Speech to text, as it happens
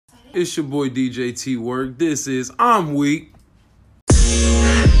It's your boy DJ T Work. This is I'm Weak.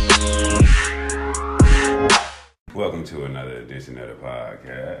 Welcome to another edition of the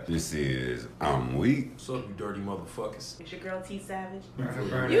podcast. This is I'm Weak. What's up, you dirty motherfuckers? It's your girl T Savage.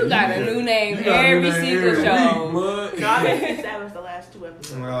 You got a new name every single show. No, I've been T Savage the last 2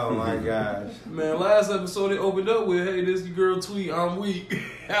 episodes. Oh my gosh. Man, last episode they opened up with, hey, this your girl Tweet, I'm Weak.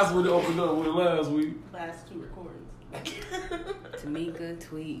 That's what they opened up with last week. Last 2 recordings. Tamika,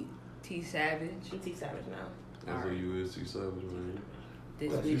 Tweet, T Savage. I'm T Savage now. That's what you is, T Savage, man.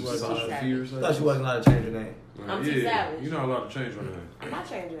 This That's week what is you T like. Savage. I thought you wasn't allowed to change your name. I'm T Savage. You're not allowed to change your name. I'm not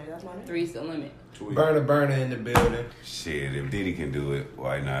changing it. That's my name. 3's the limit. Tweet. Burner in the building. Shit, if Diddy can do it,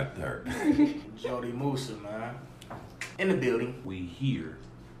 why not her? Jody Musa, man. In the building. We here.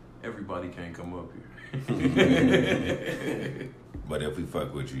 Everybody can't come up here. But if we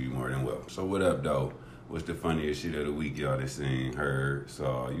fuck with you, you more than welcome. So what up, though? What's the funniest shit of the week y'all that seen, heard,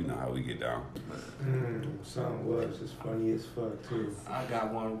 saw? You know how we get down. Something was just funny as fuck too. I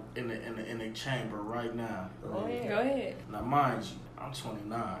got one in the chamber right now. Oh, yeah. Go ahead. Now, mind you, I'm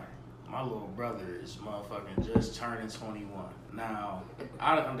 29. My little brother is motherfucking just turning 21. Now,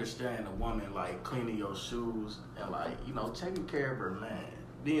 I understand a woman like cleaning your shoes and like, you know, taking care of her man,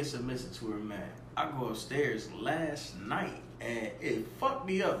 being submissive to her man. I go upstairs last night and it fucked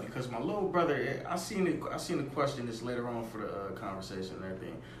me up because my little brother, I seen the question this later on for the conversation and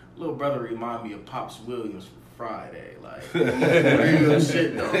everything. Little brother remind me of Pops Williams from Friday, like real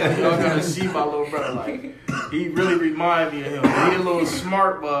shit though. Like, y'all gotta see my little brother, like he really remind me of him. He a little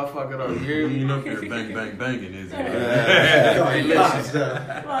smart motherfucker though. You hear me? You know if you're banging, is it? Hey,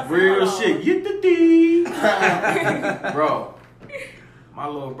 listen, real shit. Get the D, bro. My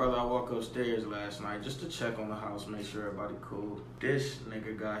little brother, I walked upstairs last night just to check on the house, make sure everybody cool. This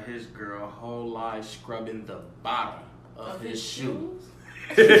nigga got his girl whole life scrubbing the bottom of his shoes.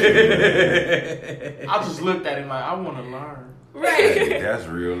 I just looked at him like, I want to learn. Right. Hey, that's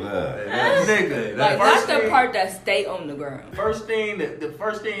real love. Nigga, Like, first that's the thing- part that stay on the ground. First thing that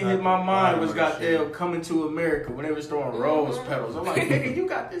hit my mind was goddamn Coming to America when they was throwing rose petals. I'm like, nigga, you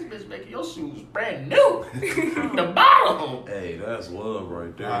got this bitch making your shoes brand new. The bottom. Hey, that's love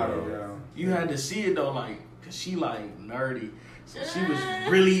right there, bro. You had to see it though, like, cause she like nerdy. So she was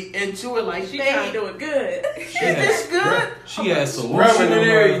really into it, like, She trying to do it good. Is this good? She had solution Rubbing and them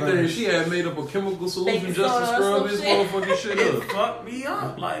everything. motherfuckers. She had made up a chemical solution Baking just to soda or scrub some this shit. motherfucking shit It up. fucked me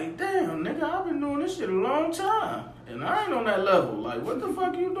up. Like, damn, nigga, I've been doing this shit a long time. And I ain't on that level. Like, what the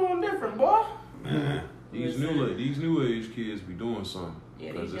fuck you doing different, boy? Man. These new age kids be doing something.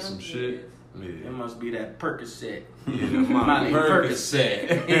 Yeah, Because these it's some young shit. kids. It Yeah. must be that Percocet. Yeah, Molly Percocet.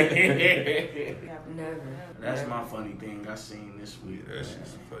 Never. That's my funny thing I seen this week. That's man.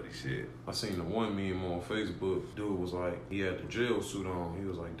 just some funny shit. I seen the one meme on Facebook. Dude was like, he had the jail suit on. He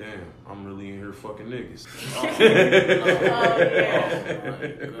was like, damn, I'm really in here fucking niggas. Oh, my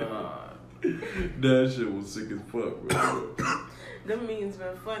God. That shit was sick as fuck, bro. Them memes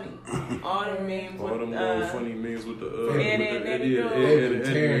been funny. All them memes All with them little funny memes with the They been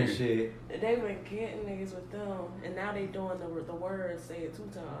tearing shit. they been getting niggas with them, and now they doing the word say it 2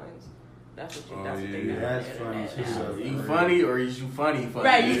 times. That's what Oh, that's what they yeah. got. That's on the funny, internet too. now. So you funny or is you funny?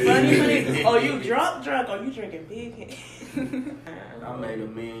 Right, you funny. Oh, you drunk, or you drinking big? I made a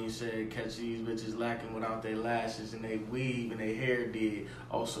meme said, catch these bitches lacking without their lashes and they weave and their hair did.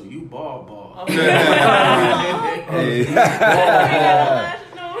 Oh, so you ball. Hey.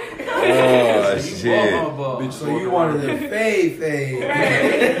 Oh, You shit. ball. Bitch, So you wanted the fade.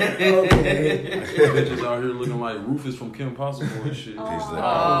 Okay. Bitches out here looking like Rufus from Kim Possible and shit. Bitches like,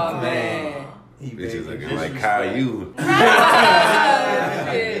 Oh, man. He bitches baby. looking like Caillou.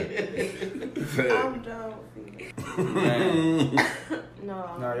 I'm done with you. Man.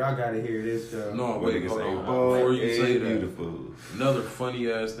 No. No, y'all gotta hear this though. No, What wait, niggas hold say, on. boy, Before you hey, say that, beautiful. another funny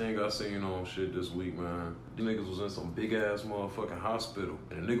ass thing I seen on shit this week, man. These niggas was in some big ass motherfucking hospital,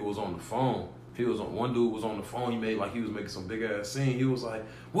 and the nigga was on the phone. One dude was on the phone. He made like he was making some big ass scene. He was like,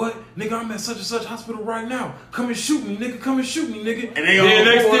 "What, nigga? I'm at such and such hospital right now. Come and shoot me, nigga. Come and shoot me, nigga." And they all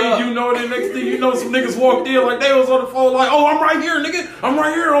next pulled up. thing you know, some niggas walked in like they was on the phone, like, "Oh, I'm right here, nigga. I'm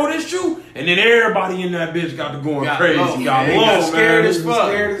right here. Oh, this you." And then everybody in that bitch got to going crazy. Low. Got They low, got scared man. as fuck.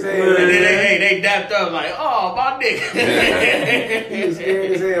 Scared as hell. And then they dapped up like, oh, my nigga. He was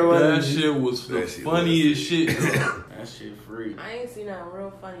scared as hell. That wasn't he? shit was the That shit funniest shit. That shit for Agreed. I ain't seen nothing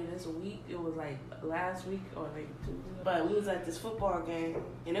real funny this week. It was like last week or like 2 weeks. But we was at this football game,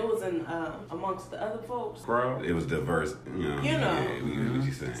 and it was in amongst the other folks. Crowd. It was diverse, You know. Yeah, we get what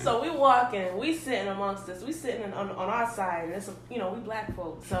you saying. So we walking, we sitting amongst us, we sitting on our side, and it's we black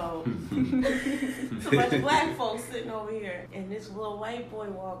folks, so it's a bunch of black folks sitting over here, and this little white boy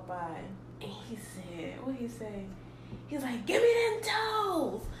walked by, and he said, what he say? He's like, give me them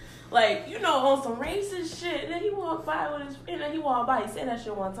toes. Like, on some racist shit. And then he walked by with his, he said that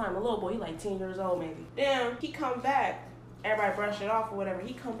shit one time. A little boy, he like 10 years old maybe. Then he come back, everybody brush it off or whatever.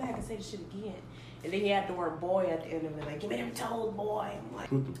 He come back and say the shit again. And then he had the word boy at the end of it, like, give me them toes, boy. I'm like,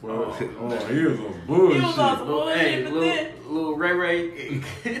 Put the he was on bullshit. He was on some bullshit, Hey, but then... little Ray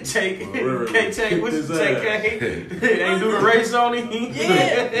take Ray. take what's the take? Ain't do the race on him.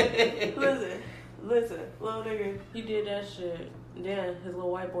 Yeah. Listen, little nigga, he did that shit. Then his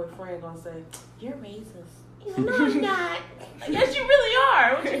little white boy friend gonna say, you're racist. He's like, no, I'm not. Yes, you really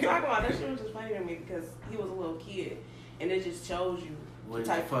are. What you talking about? That shit was just funny to me because he was a little kid. And it just shows you What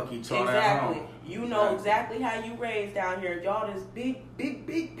the fuck he taught exactly. at home. You know exactly how you raised down here. Y'all this big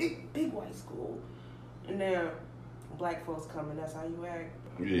white school. And then black folks coming, that's how you act.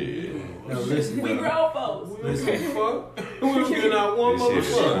 Yeah. No, listen. We grown folks. We don't give a fuck. We was getting out one This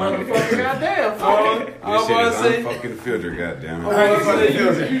shit is motherfucker. Goddamn, I This was shit about is to say. unfucking filter, goddamn I it. was about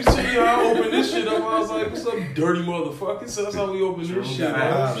to say, you see how I opened this shit up? I was like, what's up, dirty motherfucker? So that's how we open this shit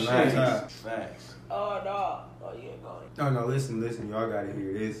up. Facts. Oh, no. Oh, you ain't going. No, listen. Y'all gotta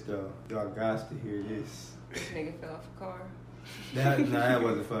hear this, though. Y'all got to hear this. Nigga fell off a car. That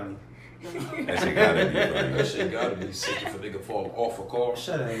wasn't funny. That shit gotta be funny. That shit gotta be sick if a nigga fall off a car.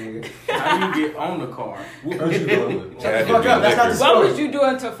 Shut up, nigga. How you get on the car? What you doing? Shut the fuck up. That's not the What story. was you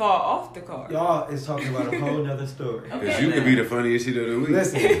doing to fall off the car? Y'all is talking about a whole nother story. Because you could be the funniest shit of the week.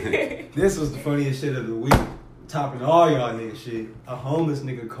 Listen, this was the funniest shit of the week. Topping all y'all nigga shit. A homeless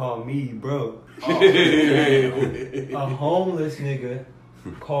nigga called me broke. A homeless nigga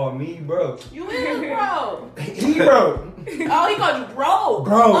called me broke. You is broke. He broke. Oh, he called you broke.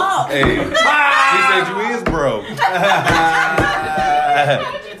 Broke. Oh. Hey, he said you is broke. What you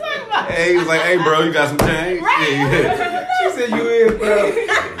talking about? Hey, he was like, hey, bro, you got some change? Yeah. She said you is broke.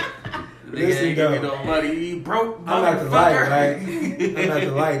 Nigga Listen, ain't give me though. no money. He broke. I'm at the light, motherfucker. right? I'm at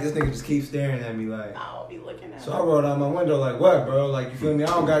the light. This nigga just keeps staring at me like. I don't be looking at So I rolled out my window like, what, bro? Like, you feel me? I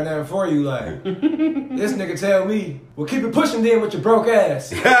don't got nothing for you. Like, this nigga tell me, well, keep it pushing then with your broke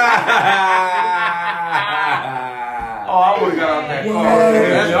ass. Oh, I would've got out that car.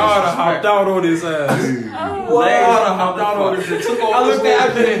 Yeah. Y'all would have hopped out on his ass. What? Y'all would have hopped out on his and took all I his looked little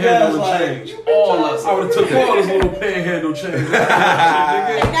at the panhandle like, change. All of us. I would have took all his little panhandle change.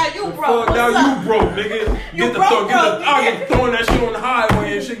 Hey, now you broke. Fuck, now What's up? you broke, nigga. You Get the broke, fuck, broke, I get throwing that shit on the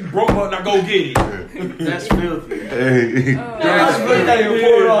highway and shit broke up. Now go get it. That's filthy. Hey. I just looked at him and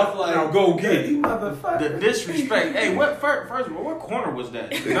pulled off like, Now go get it. you motherfucker. The disrespect. Hey, first of all, what corner was that?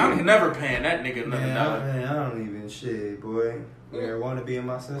 'Cause I'm never paying that nigga another dollar. Man, I don't even shit, boy. You ever want to be in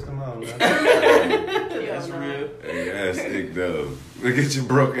my system? I don't know. That's real. Hey, ass thick though. Look at your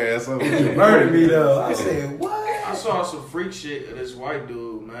broke ass over You murdered me though. I said, what? I saw some freak shit of this white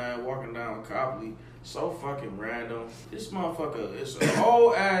dude, man, walking down Copley. So fucking random. This motherfucker is an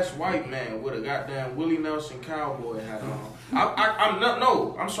old ass white man with a goddamn Willie Nelson cowboy hat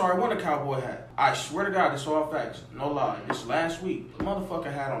on. I'm sorry, I want a cowboy hat. I swear to God, this all facts. No lie. This last week, the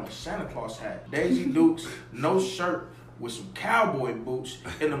motherfucker had on a Santa Claus hat. Daisy Dukes, no shirt, with some cowboy boots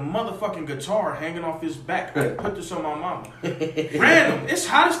and a motherfucking guitar hanging off his back. I put this on my mama. Random. It's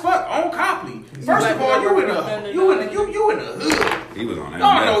hot as fuck on Copley. First of all, you in the hood. He was on that.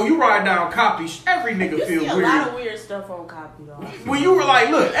 No, you ride down Copley. Every nigga You feel see a weird. lot of weird stuff on copy, though. When you were like,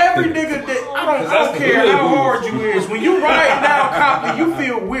 look, every nigga that I don't care how hard you is. When you ride down Copley, you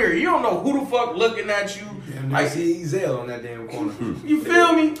feel weird. You don't know who the fuck looking at you. I see Zell on that damn corner. You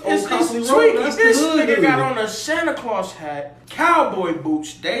feel me? It's Copley Road, tweaky. that's the This hood, nigga dude. got on a Santa Claus hat, cowboy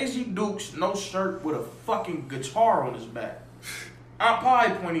boots, Daisy Dukes, no shirt, with a fucking guitar on his back. I'll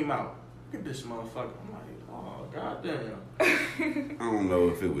probably point him out. Look at this motherfucker. I'm like, oh, goddamn. I don't know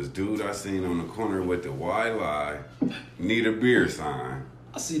if it was dude I seen on the corner with the why lie, need a beer sign,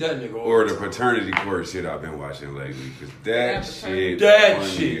 I see that nigga all or the the time. paternity court shit I've been watching lately. Cause that shit, That funny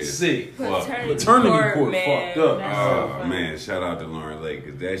shit as sick. fuck. Paternity court man. fucked up. That's so Oh funny. man, shout out to Lauren Lake,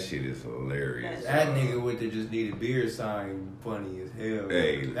 cause that shit is hilarious. That nigga with the just need a beer sign funny as hell.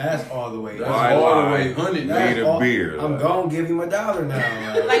 Hey. That's all the way. That's Why all the lie? way 100. That's Need a all- beer. I'm like. gonna give him $1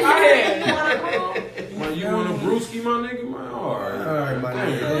 now. Like, Like, hey, you want to go? Man, you want a brewski, my nigga? Man, alright. all right, my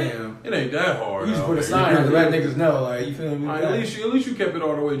nigga. Damn. It ain't that hard. You just out put a here. sign out to let niggas know, like, you feel me? Like, at least you kept it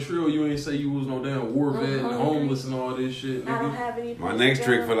all the way true. You ain't say you was no damn war vet and homeless and all this shit. I don't Nigga. have any. My next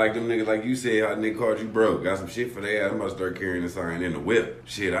trick for like them niggas, like you said, how nigga called you broke. Got some shit for their ass. I'm about to start carrying the sign in the whip.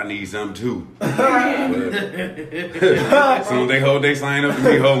 Shit, I need something too. Soon as they hold their sign up to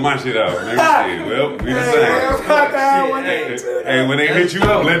me, hold my shit out. Nigga, shit, well, we the same. Hey, when they hit you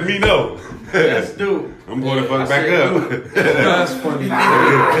up, let me know. Let's do it. I'm going to fuck back up. That's funny.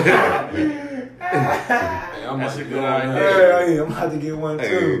 Hey, I'm That's about a to good go idea. Hey, I'm about to get one Hey,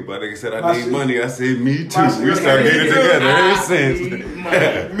 too. but nigga said I My need shit- money. I said me too. my shit- We start getting me together too. ever since.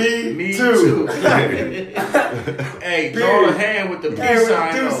 Me too. Hey, throw a hand with the peace Hand with the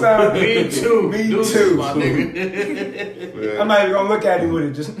sign. do though. sign. Me too. Me Deuces, too. my nigga. I'm not even gonna look at him with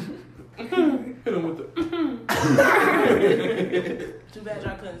it. Just hit him with the. Too bad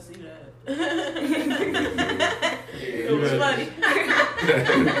y'all couldn't see that. It It was funny.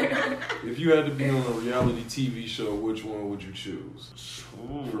 If you had to be on a reality TV show, which one would you choose?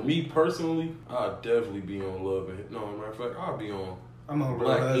 For me personally, I'd definitely be on Love and No, matter of fact, I'd be on I'm on Real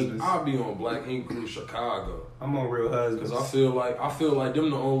Black Ink. Husbands. I'd be on Black Ink Crew Chicago. I'm on Real Husbands. Cause I feel like them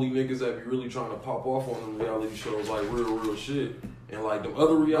the only niggas that be really trying to pop off on them reality shows, like real shit. And like them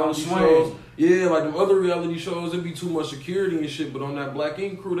other reality Swing. shows, yeah, like them other reality shows, it'd be too much security and shit. But on that Black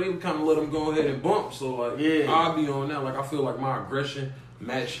Ink Crew, they would kind of let them go ahead and bump. So like, Yeah. I'd be on that. Like I feel like my aggression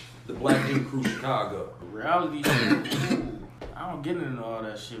match the Black Ink Crew Chicago. Reality shit. Ooh, I don't get into all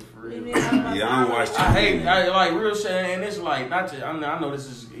that shit for real. Yeah, I don't watch I hate like real shit, and it's like not to. I know this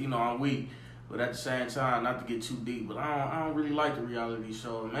is I'm weak, but at the same time, not to get too deep. But I don't really like the reality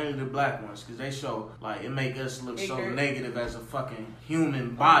show, mainly the black ones, because they show like it make us look so Ignorant. negative as a fucking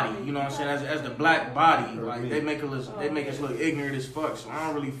human body. You know what I'm saying? As the black body, like they make us look ignorant as fuck. So I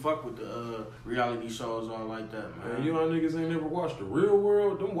don't really fuck with the reality shows all like that, man. Man, you know niggas ain't never watched The Real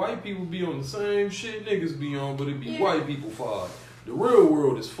World? Them white people be on the same shit niggas be on, but it be white people fault. The real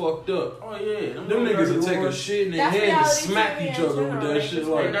world is fucked up. Oh yeah, Them niggas will take a shit in their That's hand and reality smack TV each in other with general. that They shit just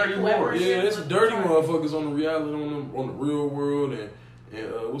like make dirty whoever war. it is yeah, it's look dirty retarded. motherfuckers on the reality on the real world and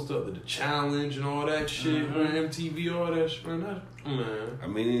what's the other, the challenge and all that shit, man, MTV, all that shit, man. Man. I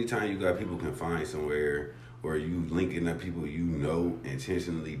mean, anytime you got people confined somewhere or you linking up people you know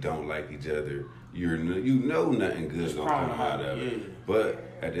intentionally don't like each other, you know nothing good gonna come out of it. Yeah. But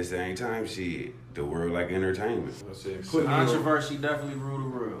at the same time, shit, the world like entertainment. I said, put me on, Controversy definitely rule the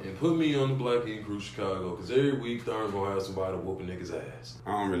world. and put me on the Black Ink Crew Chicago, because every week Thorne's gonna have somebody whoop a nigga's ass.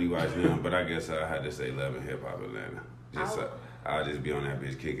 I don't really watch them, but I guess I had to say Love and Hip Hop Atlanta. I'll just be on that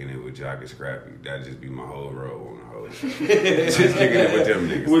bitch kicking it with Jock and Scrappy. That'd just be my whole role on the whole show. Just kicking it with them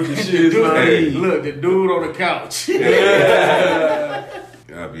niggas. With the shit, Hey, look, the dude on the couch.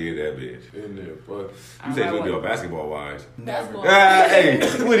 I'll be in that bitch. in there, fuck. You say you'll be on Basketball Wives. Basketball. Hey,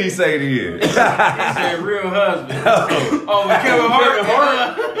 what do he say to you? He said real husband. Oh, with Kevin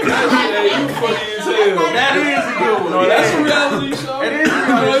Hart. Hey, you funny as hell. That is a good one. No, that's a reality show. It is a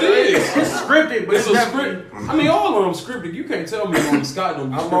No, reality it is. show. It's scripted, but It's a definitely- script. I mean, all of them scripted. You can't tell me on Scott don't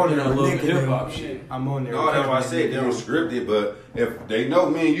be I'm on scripted there that love and licking hip hop them. shit. I'm on there. No, that's why I said they don't script it, but if they know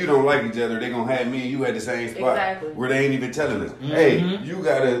me and you don't like each other, they gonna have me and you at the same spot. Exactly. Where they ain't even telling us, hey, you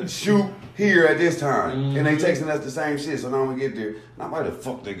gotta shoot here at this time. And they texting us the same shit, so now we get there. Now why the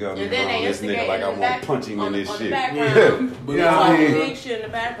fuck they got me And then around they this nigga instigate like I in the want back- to punch him in on this the shit. background. But Yeah, I Like mean, big shit in the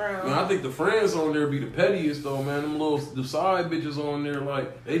background. Man, I think the friends on there be the pettiest though, man. The side bitches on there,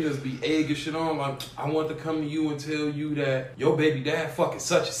 like, they just be egging shit on. Like, I want to come to you and tell you that your baby dad fucking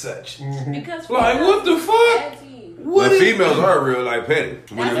such and such. Because Like, what the fuck? What But is females are real like petty.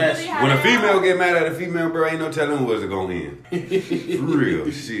 When a, That's really how when a they female are. get mad at a female, bro, ain't no telling what's it gonna end. For real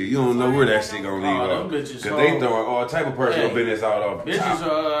shit. You don't know where that shit gonna leave Oh, off. them bitches Cause they hard. throwing all type of personal Hey, business out off the Bitches,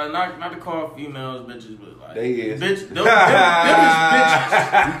 top. not to call females bitches, but like They is. Bitch, them is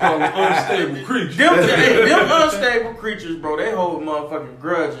bitches. we call them unstable creatures. Them unstable creatures, bro. They hold motherfucking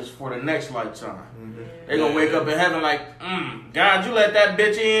grudges for the next lifetime. They gonna wake up in heaven like, God, you let that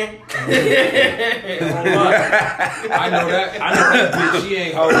bitch in. I know that bitch, she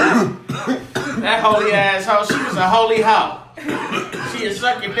ain't holy. That holy ass hoe, she was a holy hoe. She would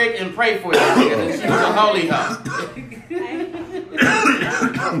suck your dick and pray for you. Nigga. She was a holy hoe.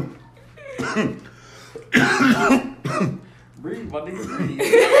 Breathe, my nigga,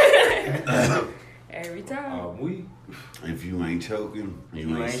 breathe. Every time. We If you ain't choking, you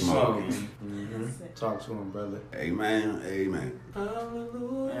You ain't ain't smoking. smoking. Talk to him, brother. Amen. Amen.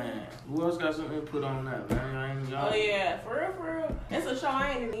 Man, who else got some input on that, man? I ain't Oh yeah, for real. It's a show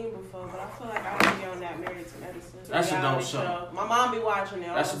I ain't seen before, but I feel like I want to be on that Married to Medicine. That's a dope Reality show. My mom be watching it.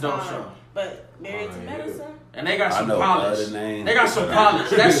 That's all a the dope time. show. But Married to Medicine. And they got I some know polish. other names. They got some polish.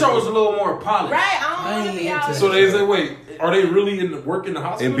 That show was a little more polished. Right, I don't want to be out. So they say, wait, are they really work in the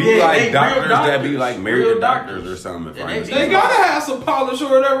hospital? It be Yeah, like they real doctors that be doctors. like married Real to doctors doctors. or something. If And I they understand. They gotta have some polish or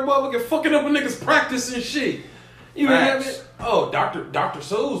whatever, motherfucker, fucking up a nigga's practice and shit. You know what I mean? Facts. Oh, Dr.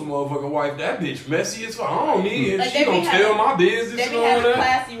 Soul's motherfucking wife, that bitch messy as fuck. I don't need it. Like, She they gonna be tell having- my business They and be all having that.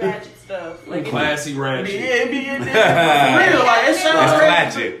 classy ratchet stuff. Like, Classy Yeah, ratchet. it be for real. Like, it sounds It's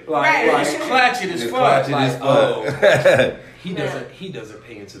crazy. clatchet. Right. It's clatchet as It's fuck. clatchet as Like, fuck. He doesn't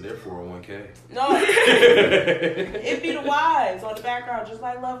pay into their 401k. No, it be the wives on the background, just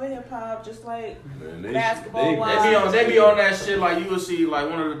like Love and Hip Hop, just like Man, Basketball They wives. be on that shit. Like, you will see, like,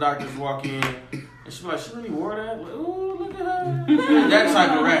 one of the doctors walk in, and she be like, she really wore that? Like, ooh, look at her. That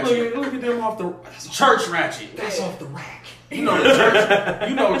type of ratchet. Look at them off the Church ratchet. That's off the rack. You know, the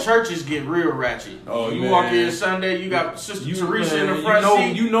church, churches get real ratchet. Oh, you man. walk in Sunday, you got Sister Teresa in the front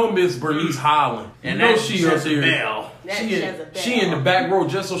seat. You know Miss Bernice Holland. And you know that's she up there. Jezebel. She in the back row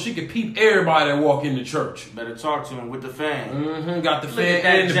just so she could peep everybody that walk in the church. Better talk to him with the fan. Mm-hmm. Got the Look fan at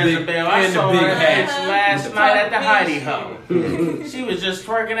that and the big, Jezebel. I and the saw big her hat. bitch last night at the Heidi Bitch. Ho. She was just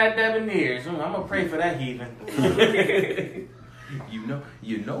twerking at Debonair's. I'm gonna pray for that heathen.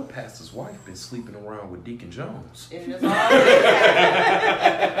 You know, Pastor's wife been sleeping around with Deacon Jones. It's just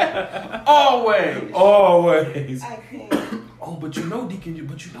always. Always. I can't. Oh, but you know Deacon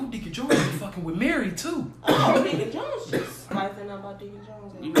Jones be fucking with Mary too. Oh, Deacon Jones just spicing up about Deacon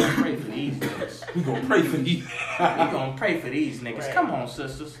Jones. You gonna pray for these niggas. We gonna pray for these. You gonna pray for these niggas. Right. Come on,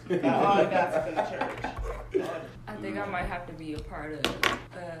 sisters. Got all the gossip in the church. I think I might have to be a part of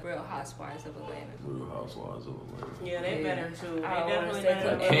Real Housewives of Atlanta. Real Housewives of Atlanta. Yeah, they better too. They I don't want definitely to stay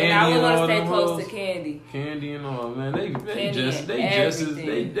better. close. than- And I would want to stay them close hoes. to Candy. Candy and all, man. They Candy just and they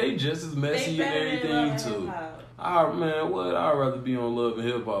everything. just as They messy and better than everything Love and too. Hip Hop. I'd rather be on Love and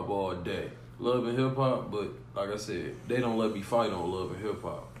Hip Hop all day. Love and Hip Hop, but like I said, they don't let me fight on Love and Hip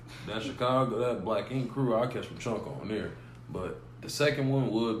Hop. That Chicago, that Black Ink crew, I catch some chunk on there. But the second one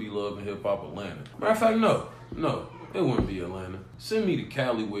would be Love and Hip Hop Atlanta. Matter of fact, no, it wouldn't be Atlanta. Send me to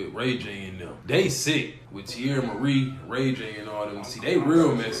Cali with Ray J and them. They sick with Tierra Marie, Ray J and all them. See, they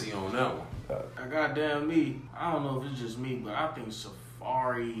real messy on that one. Goddamn me. I don't know if it's just me, but I think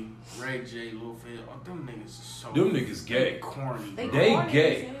Safari, Ray J, Lil Phil, them niggas is so. Them niggas gay. Corny. They They corny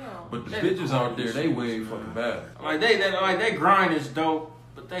gay. as hell. But the They bitches out there, they corny way shit, fucking man. bad. They grind is dope,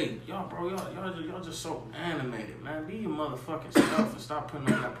 but y'all just so animated, man. Be your motherfucking self and stop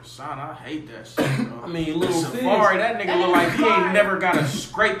putting on that persona. I hate that shit, bro. I mean, Lil Safari, Fizz. that nigga look like he ain't never got a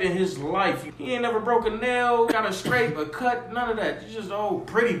scrape in his life. He ain't never broke a nail, got a scrape, a cut, none of that. You just an old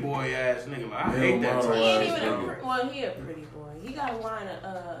pretty boy ass nigga. Like, I hate that model type He of ain't shit. even he a pretty boy. He got a line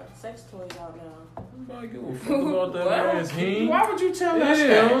of sex toys out now. Nobody give a fuck about that What? man's heen. Why would you tell us Yeah, I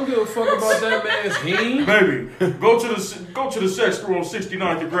that? don't give a fuck about that man's heen. Baby, go to the sex store on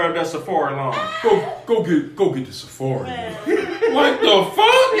 69th to grab that Safari line. Go get the Safari. Man, What the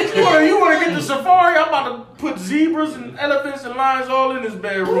fuck? You want to get the Safari? I'm about to put zebras and elephants and lions all in this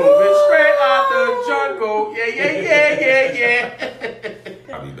bedroom, bitch. Straight out the jungle. Yeah.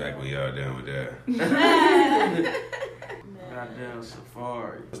 I'll be back when y'all done with that. Goddamn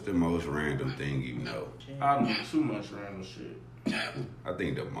Safari. What's the most random thing you know? I know too much random shit. I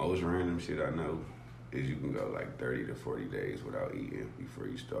think the most random shit I know is you can go like 30 to 40 days without eating before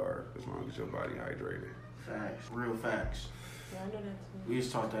you starve, as long as your body hydrated. Facts. Real facts. yeah, I know that too. We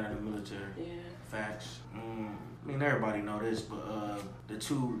just taught that in the military. Yeah. Facts. I mean, everybody know this, but the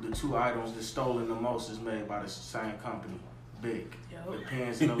two items that's stolen the most is made by the same company. Big. Yo. The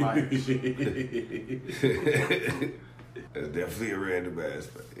pens and the lights. That's definitely a random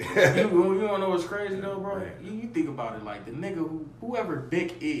aspect. You wanna know what's crazy though, bro? Right. You think about it, like the nigga whoever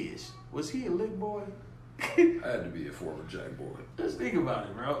Bick is, was he a lick boy? I had to be a former jack boy. Just think about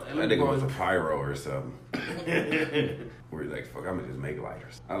it, bro. That nigga was a pyro or something. Where he's like, fuck, I'ma just make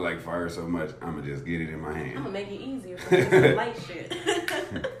lighters. I like fire so much, I'ma just get it in my I'm hand. gonna make it easier for me to light shit.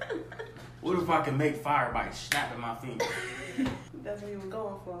 What if I can make fire by snapping my finger? That's what he was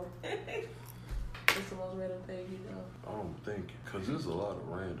going for. It's the most random thing you know. I don't think, because there's a lot of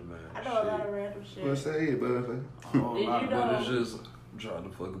random ass I know a lot of random shit. Well, say it, bud. Oh, Did you lot of- know- But it's just, I'm trying to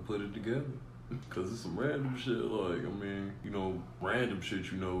fucking put it together. Because it's some random shit, like, I mean, you know, random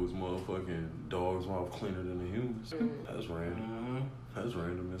shit you know is motherfucking dog's mouth cleaner than a human's. That's random. Mhm. That's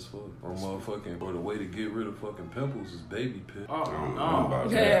random as fuck. Or motherfucking, or the way to get rid of fucking pimples is baby pill. Oh, I don't know no. about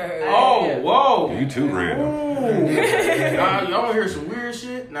that. Yeah. Oh, whoa. You too random. Y'all hear some weird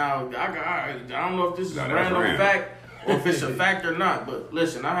shit? Now, I don't know if this is Nah, a that's random random. fact. or if it's a fact or not. But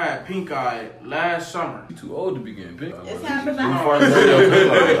listen, I had pink eye last summer. You too old to be getting pink. It's happened. You I farted on your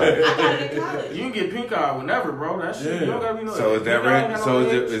pillow, like. got it in college. You can get pink eye whenever, bro. That shit, you don't gotta be no. So is that pink eye ain't got no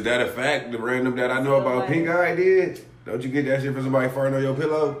age. is that a fact? The random that I know about pink eye did? Don't you get that shit from somebody farting on your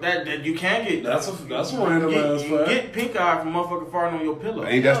pillow? That you can get. That's a random ass You fact. get pink eye from motherfucking farting on your pillow.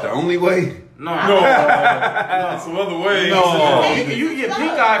 Ain't that's the only way? No. Some other ways. No. You can get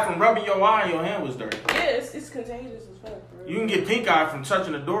pink eye from rubbing your eye and your hand was dirty. Yeah, it's contagious as fuck, bro. You can get pink eye from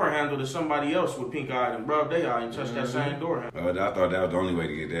touching the door handle to somebody else with pink eye and rub their eye and touch that same door handle. Oh, I thought that was the only way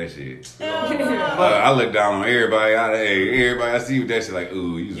to get that shit. Hell no. I look down on everybody. Everybody I see with that shit like,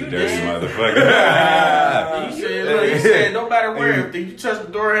 ooh, you's a dirty did. motherfucker. You said no matter where, if you touch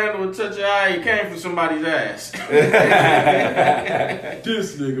the door handle and touch your eye, it came from somebody's ass.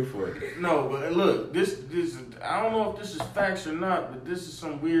 This nigga for it. No, but look, this I don't know if this is facts or not, but this is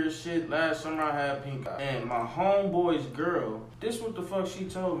some weird shit. Last summer I had pink eye, and my homeboy's girl, this what the fuck she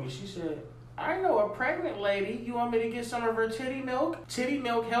told me. She said, I know a pregnant lady. You want me to get some of her titty milk? Titty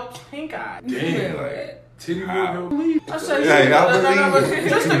milk helps pink eye. Damn, like, Titty How? milk, believe. I said, Hey, I believe but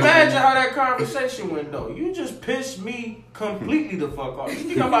just imagine how that conversation went, though. You just pissed me completely the fuck off. You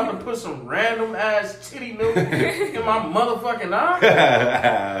think I'm about to put some random ass titty milk in my motherfucking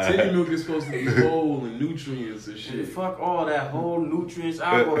eye? Titty milk is supposed to be whole and nutrients and Shit, shit. fuck all that whole nutrients.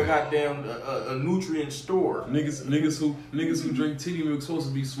 I go to goddamn a nutrient store. Niggas who drink titty milk supposed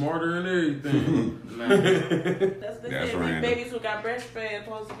to be smarter and everything. Man. That's the That's thing. random. These babies who got breastfed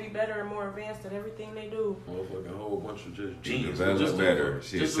supposed to be better and more advanced at everything they do. Motherfucking whole bunch of just Genius. Develop Just a- better.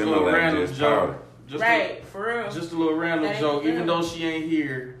 Shit, Just a little similar random just joke. powder. Right, for real. Just a little random That ain't joke. Even real. though she ain't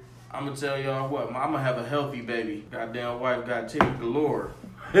here, I'm gonna tell y'all what. I'm gonna have a healthy baby. Goddamn wife got titty galore.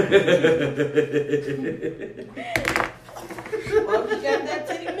 Well, if you got that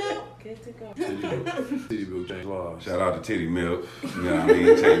titty milk, good to go. Titty milk change lives. Shout out to Titty Milk. You know what I mean?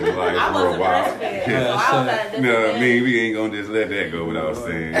 Changed the life I for a wasn't while. breastfed, so I was at a You know what I different mean? We ain't gonna just let that go without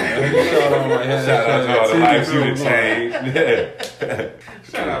saying. Shout Shout out to all the lives you done changed.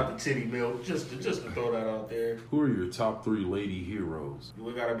 Shout out to titty milk. Just to throw that out there. Who are your top 3 lady heroes?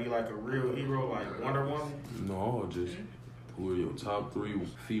 We gotta be like a real hero, like Wonder Woman. No, just who are your top 3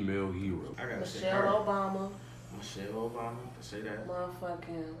 female heroes? I gotta say Michelle her. Obama, Michelle Obama. To say that.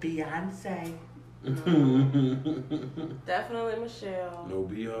 motherfucking. Beyonce. Definitely Michelle. No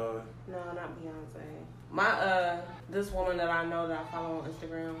Beehive? No, not Beyonce. My this woman that I know that I follow on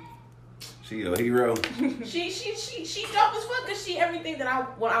Instagram. She your hero. She dope as fuck cause she everything that I'm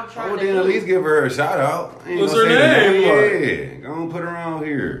trying Oh, to then do. at least give her a shout out. I ain't What's gonna her say the name, Yeah, go and put her on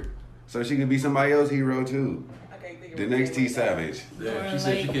here. So she can be somebody else's hero too. I can't think of The her next name T right now. Savage. Damn, she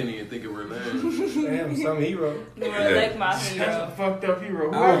said she can't even think of her name. Damn, some hero. Nora Lake, my That's a hero. fucked up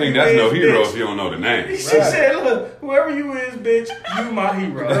hero. I don't think that's no hero if you don't know the name. She said, look, whoever you is, bitch, you my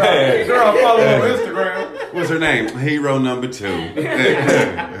hero. Girl, follow her on Instagram. What's her name? Hero number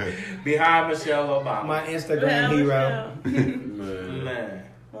 2. Behind Michelle Obama. My Instagram hero. Man, Man.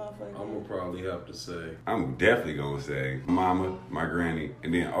 Motherfucker. I'm gonna probably have to say. I'm definitely gonna say mama, my granny,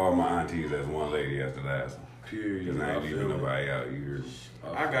 and then all my aunties as one lady as the last one. Period. Because I ain't leaving feel it. nobody out. You heard?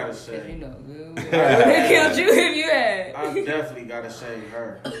 I gotta If you say, know good. They killed you if you had. I definitely gotta say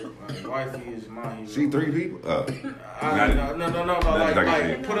her. Like, wifey is my hero. See 3 people? No.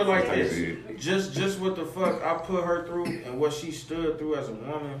 Like, put it like Like this. it. Just what the fuck I put her through and what she stood through as a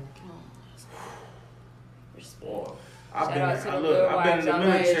woman. Boy, I've Shout been, out to the I've good been in wives the out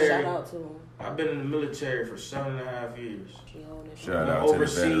there. Shout military. out to him. I've been in the military for 7.5 years. She holding it. Shout out to the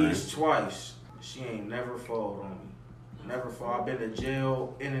Overseas veterans. twice. She ain't never fought on me. Never fought. I've been to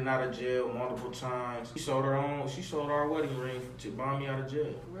jail, in and out of jail multiple times. She sold our wedding ring to buy me out of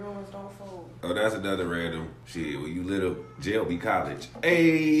jail. Real ones don't fold. Oh, that's another random shit. When you little, jail be college.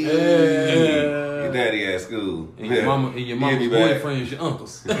 Hey, Hey. your daddy at school. And your mama's He'll be back. boyfriend is your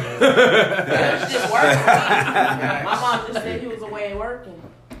uncles. That shit working. My mom just said he was away working.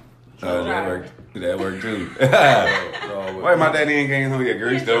 Oh, that worked. That worked too. No, Why my daddy ain't came home yet?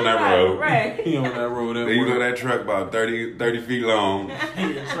 Girl, he's still on that road. Right. He on that road. That Then you know work. that truck about 30 feet long.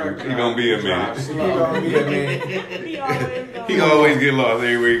 He gonna be a minute. He gonna be a man. He always goes. He always get lost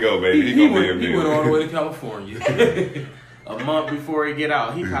everywhere he go, baby. He gonna be a He went all the minute. way to California. A month before he get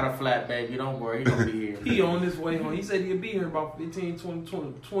out, he got a flat, baby. Don't worry, he gonna be here. He on his way home. He said he'd be here about 15,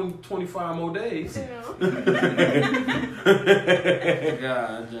 20, 25 more days.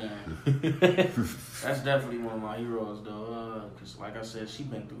 God damn. That's definitely one of my heroes, though. Cause like I said, she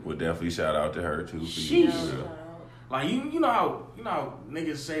been through. We'll definitely shout out to her too. For Sheesh. you, Shout girl. out. Like you know how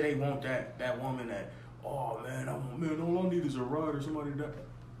niggas say they want that woman that. Oh man, all I need is a ride or somebody that.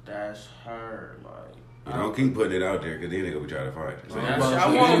 That's her. Like Don't keep putting it out there because then they gonna be trying to fight you.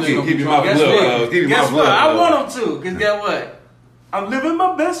 I want them to. Keep your mouth closed. Guess what? I want them to. Because guess what? I'm living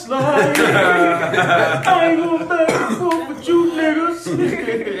my best life. I ain't going back with you niggas.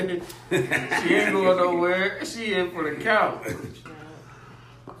 She ain't going nowhere. She in for the count.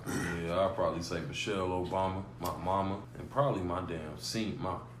 Yeah, I'll probably say Michelle Obama, my mama, and probably my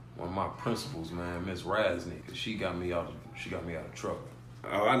one of my principals, man, Miss Rasnick, 'cause she got me out of trouble.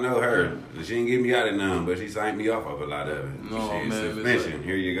 Oh, I know her. She didn't get me out of none, but she signed me off of a lot of it. No, She's man, suspension.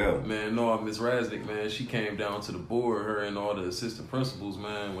 Here you go. Man, no, Miss Rasnick, man, she came down to the board, her and all the assistant principals,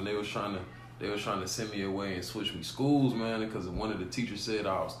 man, when they was trying to send me away and switch me schools, man, because one of the teachers said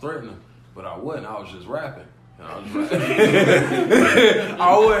I was threatening, but I wasn't. I was just rapping. I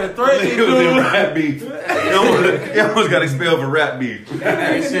wasn't threatening, It was in rap beef. You almost got expelled for rap beef.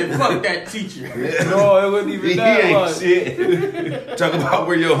 They said, fuck that teacher. No, it wasn't even He that ain't much. shit. Talk about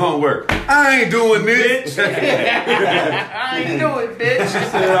where your homework. I ain't doing this. I ain't doing bitch. She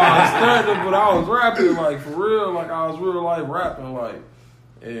said I was threatening, but I was rapping, like, for real. Like, I was real life rapping, like.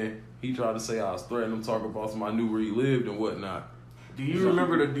 And he tried to say I was threatening him, talking about somebody knew where he lived and whatnot. Do you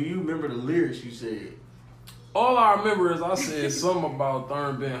remember the lyrics you said? All I remember is I said something about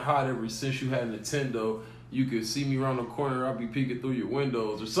Thurn been hot ever since you had Nintendo. You could see me around the corner, I'll be peeking through your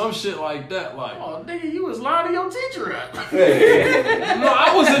windows or some shit like that. Like, Oh, nigga, you was lining your teacher up. no,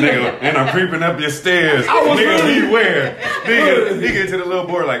 I was in Nigga, and I'm creeping up your stairs. I was Nigga, really- beware. Nigga, he get to the little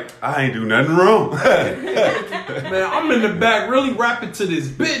boy like, I ain't do nothing wrong. man, I'm in the back really rapping to this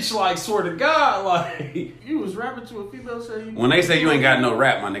bitch, like, swear to God, like. You was rapping to a female saying When they say you ain't got no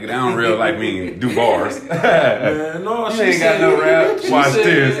rap, my nigga, they don't real like mean do bars. Man, no, You she ain't said, got no rap. she Watch said,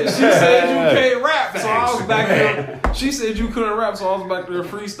 this. She said you can't rap, so I was back there. She said you couldn't rap, so I was back there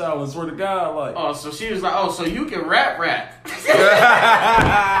freestyling. Swear to God, like. Oh, so she was like, oh, so you can rap.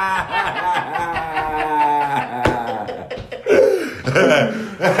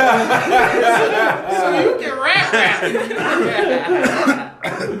 So you can rap.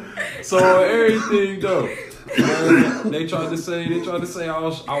 So everything though, man, they tried to say I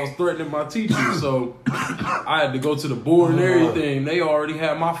was threatening my teacher, so I had to go to the board and everything. They already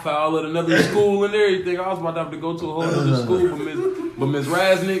had my file at another school and everything. I was about to have to go to a whole other school, but Miss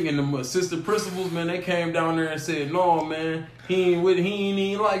Rasnick and the assistant principals, man, they came down there and said, no, man, he ain't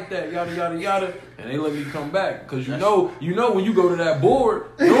even like that, yada yada yada, and they let me come back because you know when you go to that board,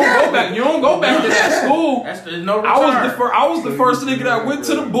 you don't go back to that school. That's the no return. I was the first nigga that went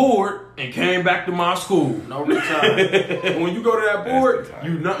to the board and came back to my school. No return. When you go to that board,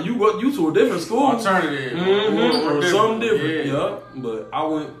 you to a different school. Alternative. Or something different. Yeah. Yup. But I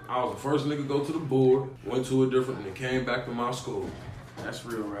was the first nigga to go to the board, went to a different, and came back to my school. That's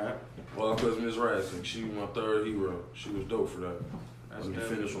real rap. Well, because Miss Rasnick, she was my third hero. She was dope for that. That's Let me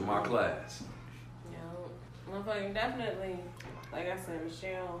definitely finish with my class. No, motherfucking definitely, like I said,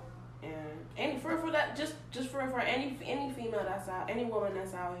 Michelle, and for that, just for any female that's out, any woman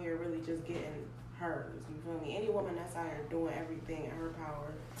that's out here really just getting hers. You feel me? Any woman that's out here doing everything in her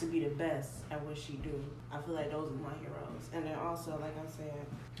power to be the best at what she do. I feel like those are my heroes. And then also, like I said,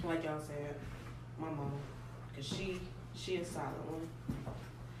 like y'all said, my mama, cause she a solid one.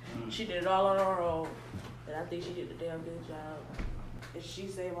 She did it all on her own, and I think she did a damn good job. And she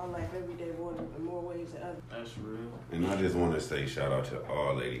saved my life every day in more ways than others. That's real. And I just want to say shout out to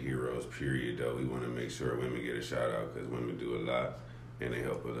all lady heroes, period, though. We want to make sure women get a shout out because women do a lot and they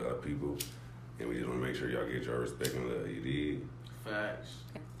help a lot of people. And we just want to make sure y'all get your respect and love. You dig? Facts.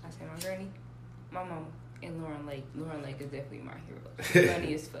 I say my granny, my mama, and Lauren Lake. Lauren Lake is definitely my hero.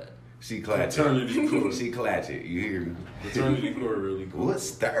 Funny as fuck. She clutch Paternity it. cool. She clutch it. You hear me? Paternity court really cool.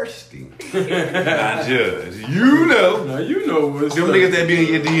 What's thirsty? Not judge. You know. Now you know what's Them up. niggas that be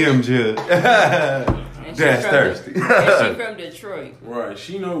in your DM, judge. And she That's from thirsty. And she from Detroit. Right,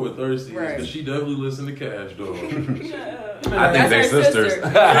 she know what thirsty is Right. because she definitely listen to Cash Dog. I think they That's her sisters. sister.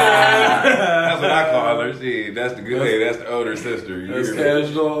 That's what I call her. Shit, that's the good. Hey, that's the older sister. You That's hear me?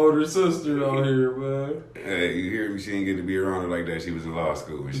 Cash Dog older sister out here, man. Hey, you hear me? She didn't get to be around her like that. She was in law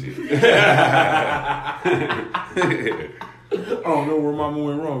school and shit. I don't know where mama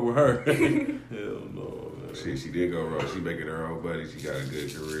went wrong with her. Hell no, man. She did go wrong. She making her own buddy. She got a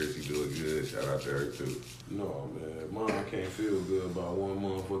good career. She doing good. Shout out to her too. No, man. Mom can't feel good about one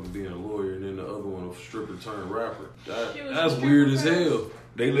motherfucker being a lawyer and then the other one a stripper turned rapper. She was That's a weird as stripper hell.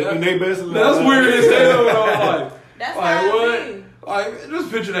 They living their best life. That's weird as hell, though. That's Like how what? it be. Like,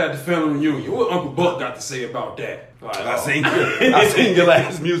 just picture that at the family reunion. What Uncle Buck got to say about that? Like, I seen your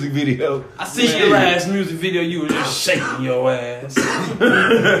last music video. I seen your last music video. You was just shaking your ass. All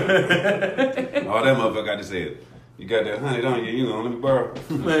that motherfucker got to say it. You got that $100 on you, let me borrow.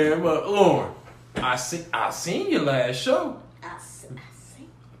 Man, but Lauren, I seen your last show. I see.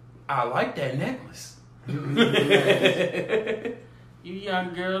 I like that necklace. You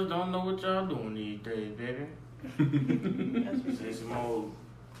young girls don't know what y'all doing these days, baby. Say some old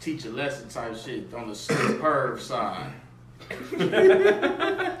teacher lesson type shit on the slick perv side.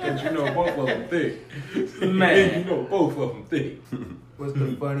 And you know both of them thick. Man. You know both of them thick. What's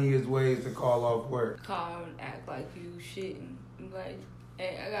the funniest ways to call off work? Call and act like you shitting. Like,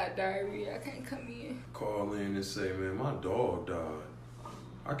 hey, I got diarrhea. I can't come in. Call in and say, man, my dog died.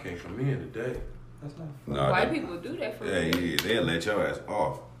 I can't come in today. That's not funny. Nah, White that- people do that for Yeah, real. they'll let your ass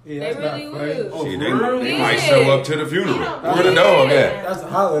off. Yeah, They that's really not funny. will. Oh, See, for they real? might Yeah. show up to the funeral. Yeah. Where the dog at? That's a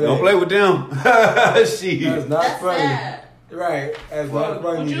holiday. Don't play with them. Shit. That's not That's funny. sad. Right. That's not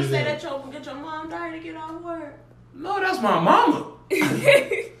funny. Would you to say them. that get your mom died to get off work? No, that's my mama.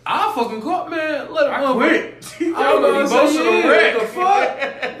 I fucking caught, man. Let her I quit. I was gonna say, Emotional yeah, wreck. the fuck?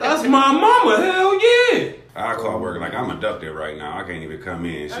 That's my mama. Hell yeah. I call work like I'm abducted right now. I can't even come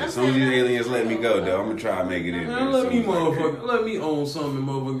in. Shit. I As soon as these understand. aliens let me go, though, I'm gonna try to make it in there. Man, let me Soon as I can. let me own something,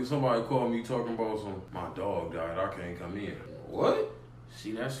 motherfucker. Somebody call me talking about some. My dog died. I can't come in. What?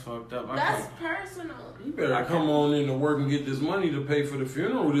 See, that's fucked up. That's personal. You better come on into work and get this money to pay for the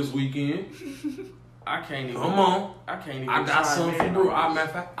funeral this weekend. I can't even. Come on. I can't even. I got chime something in for bro. on Matter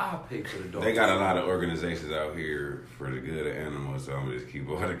this. of fact, I'll pay for the dog. They got a lot of organizations out here for the good of animals, so I'm gonna just keep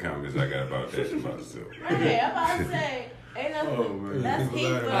all the comments I got about that about myself. Right, I'm about to say, ain't nothing. Oh, man. That's People heat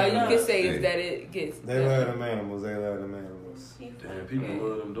love for it. All you them. can say Hey. is that it gets. They love them animals. They love them animals. Damn, people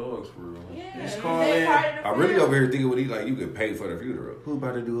love them dogs for real. Yeah, Just they call part in. of the I'm really family. over here thinking what he like. You could pay for the funeral. Who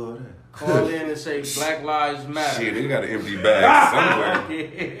about to do all that? Call in and say Black Lives Matter. Shit, they got an empty bag somewhere.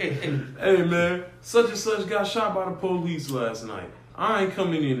 Hey man, such and such got shot by the police last night. I ain't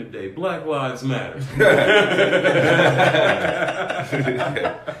coming in today. Black Lives Matter.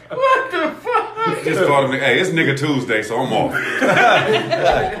 What the fuck? Just call him. Hey, it's nigga Tuesday, so I'm off.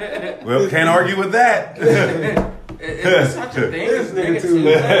 Well, can't argue with that. It's such a thing. It's Nigga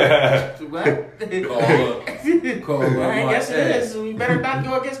negative. What? Call up. I like, guess it hey, is. We better not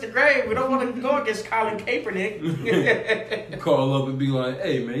go against the grave. We don't want to go against Colin Kaepernick. Call up and be like,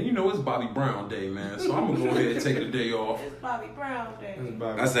 hey man, you know it's Bobby Brown Day, man. So I'm gonna go ahead and take the day off. It's Bobby Brown Day. That's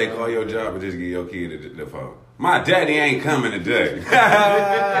Bobby I say Brown. call your job and just give your kid the phone. My daddy ain't coming today.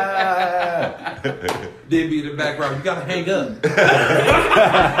 They'd be in the background. You gotta hang up.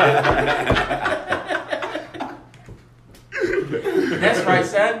 That's right,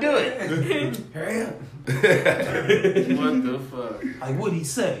 son. Do it. Hurry up. What the fuck? Like what'd he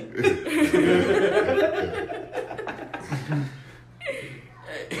say?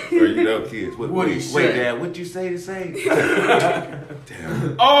 Or you know kids. What he wait, say? Dad, what'd you say to say?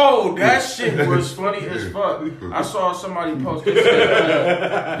 Damn. Oh, that shit was funny as fuck. I saw somebody post it.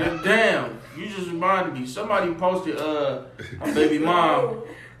 Said, damn, you just reminded me. Somebody posted, my baby mom.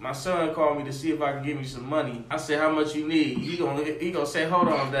 My son called me to see if I could give me some money. I said, how much you need? He gonna say, hold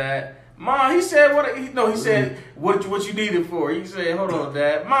on, Dad. Mom, he said what? He said what you need it for. He said, hold on,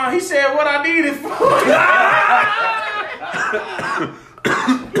 Dad. Mom, he said what I need it for.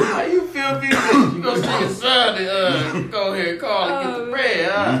 How you feel, bitch? You gonna say your son to go ahead and call and get the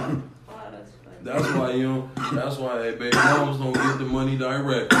bread, huh? Oh, that's funny. That's why that's why hey, baby moms don't get the money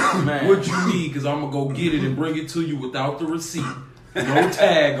direct. Man. What you need? Cause I'm gonna go get it and bring it to you without the receipt. No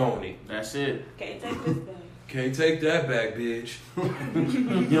tag on it. That's it. Can't take this back. Can't take that back, bitch.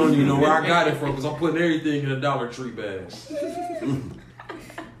 You don't even know where I got it from because I'm putting everything in a Dollar Tree bag. That's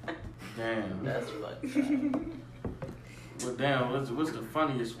Damn. funny. Well, damn, what's the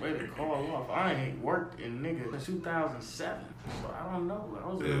funniest way to call off? I ain't worked in nigga 2007, so I don't know. I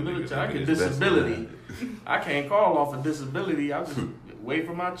was in the Yeah, military. I nigga, get it's best disability. I can't call off a disability. I just wait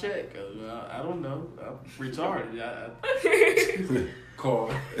for my check. I don't know. I'm retarded. Call.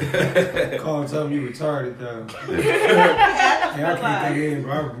 Call and tell me you retarded though. Hey, I can't come in,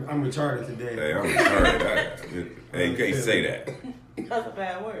 bro. I'm retarded today. Hey, I'm retarded. Hey, you can't say that. That's a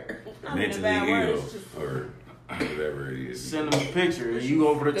bad word. I mean, a Mentally bad word. ill It's just- or whatever it is. Send them a picture and you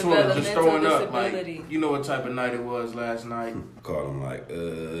over the toilet just Developmental throwing up. disability. Like, you know what type of night it was last night. Call him like,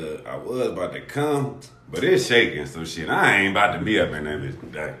 I was about to come, but it's shaking, so shit, I ain't about to be up in that bitch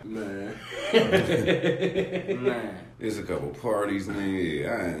today. Man. Man. There's a couple parties,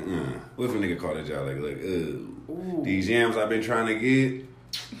 nigga. What if a nigga call that job like, look, Ooh. these yams I've been trying to get,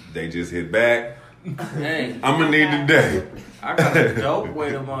 they just hit back. Hey, I'm gonna need the day. I got a dope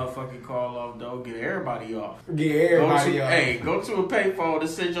way to motherfucking call off, though. Get everybody off. Get everybody off. Hey, go to a payphone to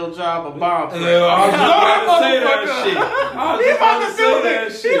send your job a bomb threat. I was just about to say that shit. I was He just about about to to do say it.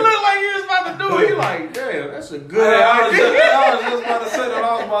 that He shit. looked like he was about to do it. He like, damn, that's a good Hey, I was idea. just about to say that.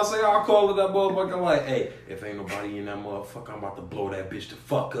 I was about I say I'll call it that motherfucker like, hey, if ain't nobody in that motherfucker, I'm about to blow that bitch the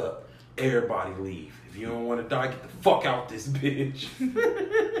fuck up. Everybody leave. If you don't want to die, get the fuck out this bitch.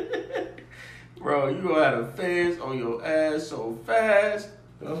 Bro, you gonna have the feds on your ass so fast.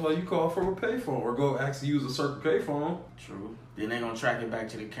 That's why you call from a payphone or go actually use a Circle K phone. True. Then they gonna track it back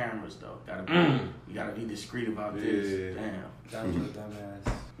to the cameras though. You gotta be discreet about this. Damn. That was your dumbass.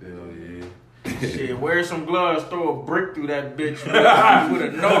 Hell yeah. Shit, wear some gloves, throw a brick through that bitch with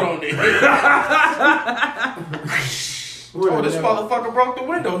a note on it. Oh, this motherfucker broke the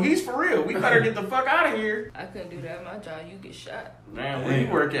window. He's for real. We better get the fuck out of here. I couldn't do that at my job. You get shot. Man, where you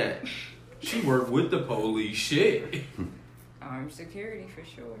work at? She worked with the police. Shit. Armed security for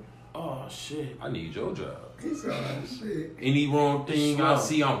sure. Oh, shit. I need your job. He's shit. Any wrong thing I Slow.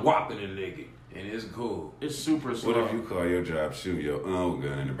 see, I'm whopping a nigga. And it's cool. It's super slow. What if you call your job shoot your own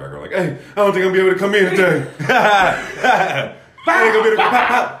gun in the background like, hey, I don't think I'm gonna be able to come in today. I ain't gonna be able to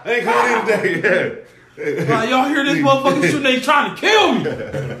pop. I ain't coming in today. Like, y'all hear this motherfucker shooting? They trying to kill me.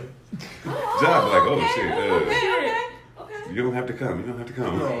 Job like, oh shit. Okay. You don't have to come. You don't have to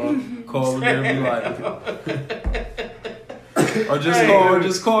come. Call them and be like, or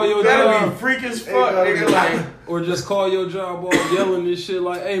just call your That'll job. be freak as fuck, nigga. Like, Or just call your job off yelling this shit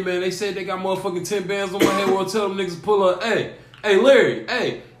like, hey man, they said they got motherfucking 10 bands on my head. Well, tell them niggas pull up. Hey Larry,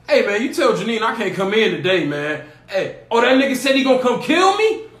 hey man, you tell Janine I can't come in today, man. Hey, oh that nigga said he gonna come kill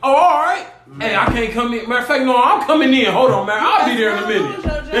me? Oh, all right. Man. Hey, I can't come in. Matter of fact, no, I'm coming in. Hold on, man. I'll be there in a minute.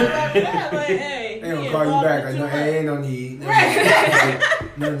 They gonna call you back. Like, no, ain't no need.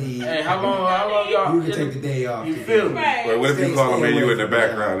 No need. hey, how long y'all? You can take the day off. You feel me? Right. Wait, what if you call them and you in the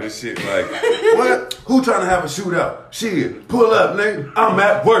background and shit like, what? Who trying to have a shootout? Shit, pull up, nigga. I'm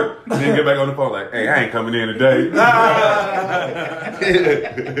at work. Then get back on the phone like, hey, I ain't coming in today.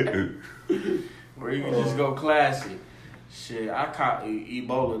 Where you can just go classy. Shit, I caught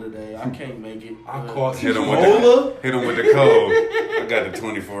Ebola today. I can't make it. I caught Hit him Ebola. Hit him with the cold. I got the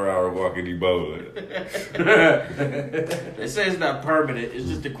 24-hour walking Ebola. They say it's not permanent. It's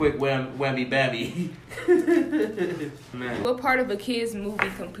just a quick whammy bammy. Man, What part of a kid's movie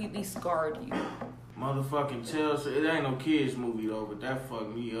completely scarred you? motherfucking Tales. It ain't no kids movie though, but that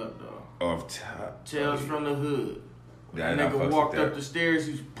fucked me up though. Off top. Tales from the Hood. Yeah, That I fucks nigga with walked that. up the stairs.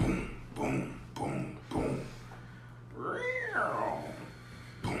 He's boom, boom, boom, boom.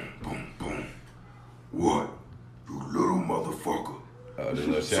 Boom, boom, boom. What? You little motherfucker. Oh, the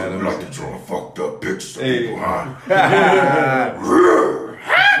little So shadow. you like to draw fucked up pictures of Hey. people, huh? That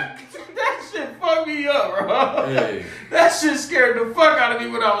shit fucked me up, bro. Hey. That shit scared the fuck out of me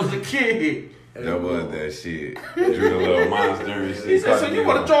when I was a kid. That was that shit. Drew the little monster and shit. He said, so you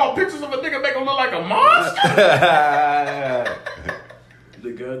want to draw pictures of a nigga make him look like a monster?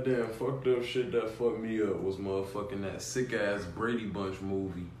 The goddamn fucked up shit that fucked me up was motherfucking that sick ass Brady Bunch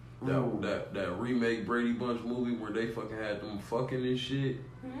movie. That remake Brady Bunch movie where they fucking had them fucking and shit.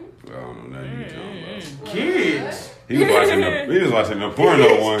 I don't know nothing you talking about. Kids. He was watching the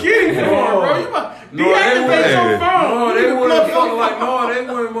porno one. Kids, come on, bro. You must No, deactivate they your phone. No, they wouldn't fucking like, no, they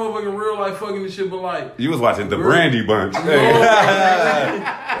weren't motherfucking real life fucking and shit, but like, You was watching the Brandy Bunch. Hey,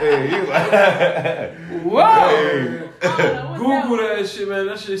 hey, you like, Whoa. Google that shit, man.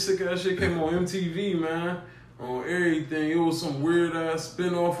 That shit sick ass shit came on MTV, man. On everything. It was some weird ass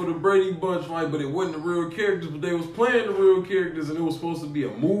spin off of the Brady Bunch, like, but it wasn't the real characters, but they was playing the real characters and it was supposed to be a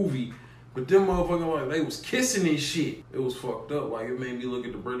movie. But them motherfucking like they was kissing and shit. It was fucked up. Like it made me look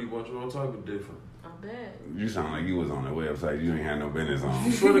at the Brady Bunch all type of different. I bet. you sound like you was on the website. You ain't had no business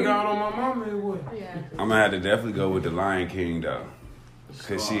on. Swear to God on my mama it was. Yeah. I'm gonna have to definitely go with the Lion King though.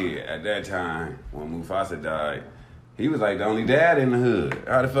 Cause shit, at that time when Mufasa died, he was like the only dad in the hood.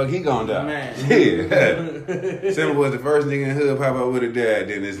 How the fuck he gonna die? Man. Shit. Simba was the first nigga in the hood pop up with a dad,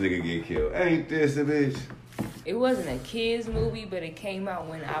 then this nigga get killed. Ain't this a bitch? It wasn't a kid's movie, but it came out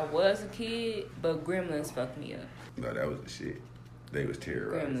when I was a kid. But Gremlins fucked me up. No, that was the shit. They was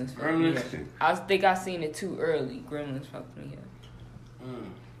terrorized. Gremlins fucked me up. Gremlins. I think I seen it too early. Gremlins fucked me up.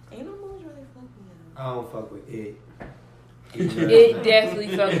 Ain't no movies really fucking up. I don't fuck with it. It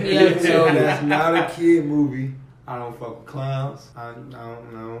definitely fucked me up So too. that's not a kid movie. I don't fuck with clowns. I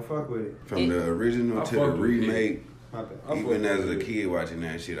don't fuck with it. From the original I to the fucked with it. remake, My bad. I even fuck as with a it. kid watching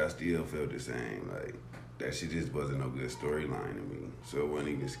that shit, I still felt the same. Like that shit just wasn't no good storyline to me. So it wasn't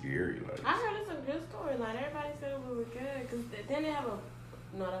even scary. Like I heard it's a good storyline. Everybody said it was good. Because then they have a...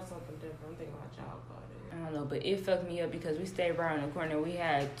 No, that's something different. I'm thinking about Child Party. I don't know, but it fucked me up because we stayed right in the corner. We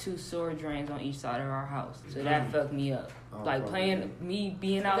had 2 sewer drains on each side of our house, so that fucked me up. Oh, Like probably. me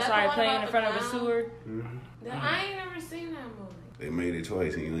being that the outside one playing about in the front of a clown? sewer. Mm-hmm. I ain't never seen that movie. they made it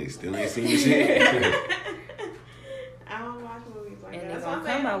twice and you still ain't seen the shit. I don't watch movies like And That's they why gonna I'm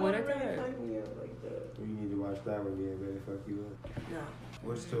saying come out I with a wouldn't really third. fuck me up like that. You need to watch that one again, baby. Fuck you up. No.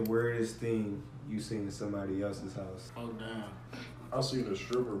 What's the weirdest thing you seen in somebody else's house? Oh damn. I seen a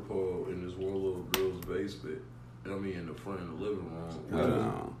stripper pole in this one little girl's basement. I mean, in the front of the living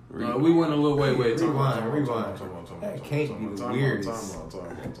room. No, we went a little way. Rewind. That can't be the weirdest. Time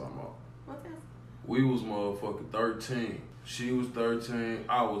out. What's that? We was motherfucking 13. She was 13.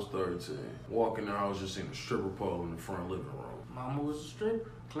 I was 13. Walking the house, just seen a stripper pole in the front living room. Mama was a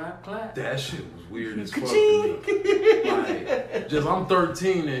stripper. Clap, clap. That shit was weird as fuck to me. Like, just I'm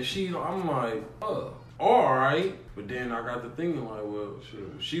 13 and I'm like, all right. But then I got to thinking like, well, shit,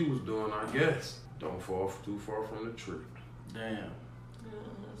 what she was doing, I guess. Don't fall too far from the tree. Damn.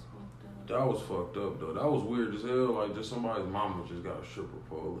 That's fucked up. That was fucked up though. That was weird as hell. Like just somebody's mama just got a stripper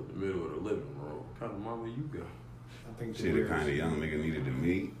pole in the middle of the living room. What kind of mama you got? I think Shit, the kind of young nigga needed to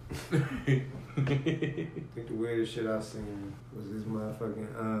meet. I think the weirdest shit I seen was this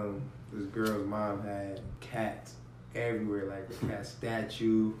motherfucking this girl's mom had cats everywhere, like a cat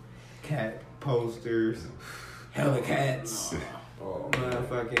statue, cat posters, hella cats, Oh,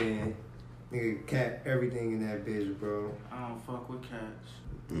 motherfucking nigga cat everything in that bitch, bro. I don't fuck with cats.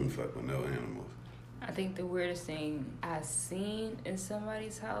 I don't fuck with no animals. I think the weirdest thing I've seen in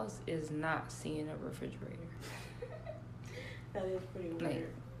somebody's house is not seeing a refrigerator. That is pretty weird.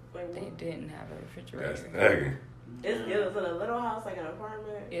 Like, They what? didn't have a That's refrigerator. thugging. It was in a little house, like an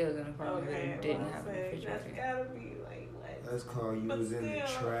apartment. It was an apartment Okay, that didn't well, have a I'm saying, that's refrigerator. gotta be like what? That's called you But was in the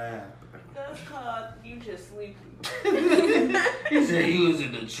still. trap. That's called you just sleepy. He said he was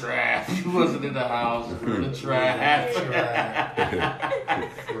in the trap. He wasn't in the house. He was in the trap.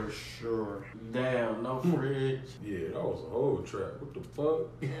 Trap. For sure. Damn, no fridge. yeah, that was a whole trap. What the fuck?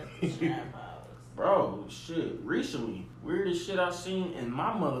 Trap house. Bro, shit. Recently, weirdest shit I seen in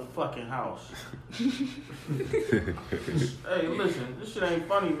my motherfucking house. Hey, listen, this shit ain't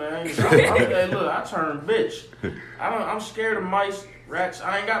funny, man. Hey, look, I turned bitch. I'm scared of mice, rats.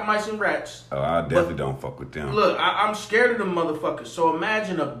 I ain't got mice and rats. Oh, I definitely don't fuck with them. Look, I'm scared of them motherfuckers. So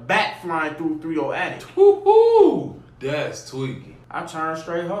imagine a bat flying through your attic. Woohoo! That's tweaking. I turned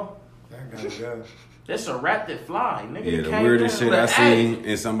straight hoe. That gotta go. That's a rat that fly, nigga. Yeah, It the came weirdest through shit I the attic. seen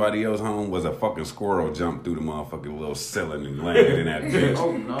in somebody else's home was a fucking squirrel jump through the motherfucking little ceiling and landed in that bitch.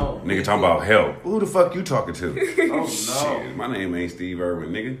 Oh no. Nigga talking about help. Who the fuck you talking to? Oh no. Shit, my name ain't Steve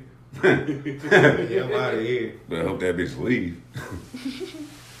Irwin, nigga. Yeah, I'm out of here. But I hope that bitch leave.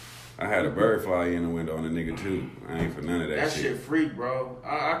 I had a bird fly in the window on a nigga too. I ain't for none of that, That shit freak, bro.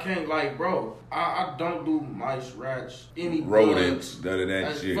 I can't like, bro. I don't do mice, rats, any Rodents, bugs. none of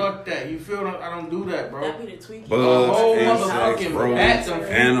that shit. Fuck that. You feel? I don't do that, bro. That be the tweaky. Bugs, A whole insects, motherfucking bat done flew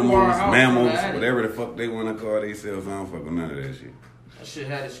through our animals, house mammals, from the attic. whatever the fuck they want to call themselves. I don't fuck with none of that shit. That shit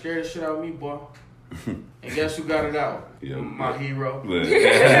had the scariest shit out of me, boy. And guess who got it out? Yeah, My hero. Look,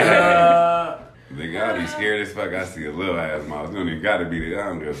 nigga, I be scared as fuck. I see a little ass mouse. You don't even gotta be there. I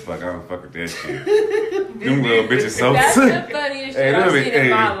don't give a fuck. I don't fuck with that shit. Them little bitches so That's sick. the funniest Hey, shit I've look, seen hey. in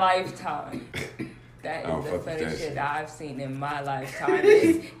my lifetime. That I don't is the fuck with that funniest shit. shit I've seen in my lifetime.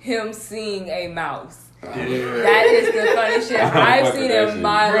 Is him seeing a mouse. Yeah. That is the funniest shit I've fuck seen with that in shit.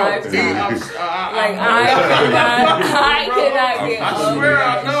 my Bro, lifetime. like I cannot get I over swear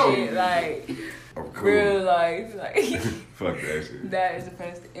I that know. shit. Like I'm cool. real life, like Fuck that shit. that is the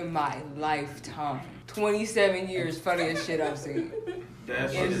funniest in my lifetime. 27 years, funniest shit I've seen.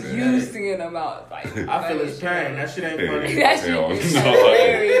 That shit Is is you bad. seeing a mouse? Like I feel his pain. That shit ain't funny. That shit Hell is no.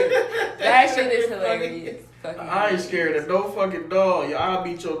 hilarious. That shit is hilarious. Fucking I ain't scared of no fucking dog. Yo, I'll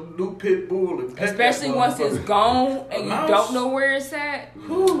beat your new pit bull and pet especially that once it's motherfucker. gone and you mouse? don't know where it's at.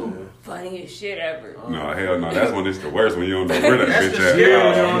 Whew, funniest shit ever. No, hell no. That's when it's the worst when you don't know where that That's bitch the at. scary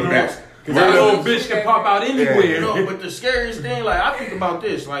Oh, one. That's Cause that little bitch can pop out anywhere. No, but the scariest thing, like, I think about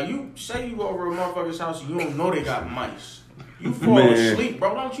this. Like, you say you go over a motherfucker's house and you don't know they got mice. You fall Man. asleep,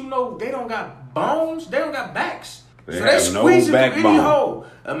 bro. Don't you know they don't got bones? They don't got backs. They so have they no squeeze it through any backbone. hole.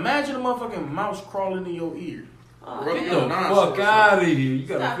 Imagine a motherfucking mouse crawling in your ear. Oh, Rub Get your the nonsense. fuck out of here. You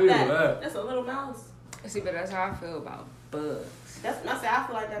gotta Stop feel that. that. That's a little mouse. See, but that's how I feel about bugs. That's I say I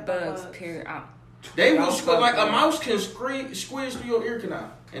feel like that. Bugs, period. They will Don't squeeze, like a fuck mouse can squeeze through your ear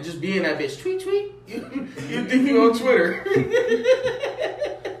canal and just be in that bitch. Tweet, tweet. You think you on Twitter.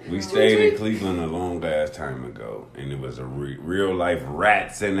 We stayed in Cleveland a long ass time ago, and it was a real life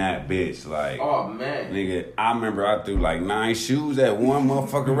rats in that bitch. Like, Oh, man. nigga, I remember I threw like 9 shoes at one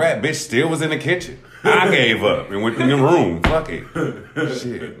motherfucking rat. Bitch still was in the kitchen. I gave up and went in the room. Fuck it.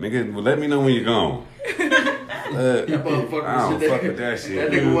 Shit, nigga, well, let me know when you're gone. That motherfucker I don't was in fuck there. with that shit.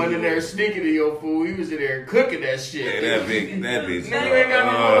 That nigga wasn't in there sneaking in your food. He was in there cooking that shit. Yeah, that bitch. Nigga ain't got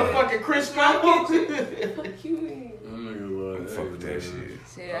no motherfucking Chris Fuck you mean? Fuck with that that shit.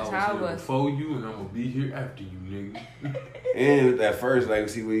 See, that's I how was it here was. before you, and I'm gonna be here after you, nigga. And at first, like,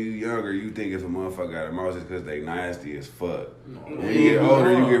 see, when you younger, you think if a motherfucker got a mouth, it's because they nasty as fuck. When you get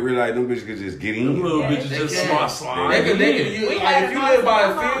older, you get realized them bitches could just get in. Them little And bitches They just can't. slide They can, in. We like, had if you a live by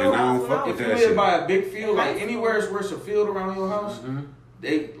a house in field, I don't fuck with if you that live shit. by a big field, like anywhere where it's a field around your house, Mhm.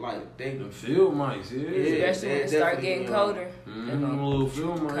 they The field mice, yeah. Yeah. Especially when it start definitely, getting yeah. colder. Them little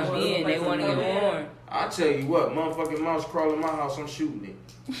field mice. Come in, they want to get warm. I tell you what, motherfucking mouse crawl in my house, I'm shooting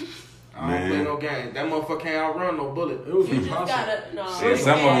it. I don't Man. play no games. That motherfucker can't outrun no bullet. It was You just impossible. gotta no. Shit,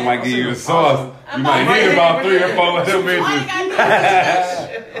 some of them might give you the sauce. I'm You might not- hit about 3 or 4 of them Why you bitches. gotta do that?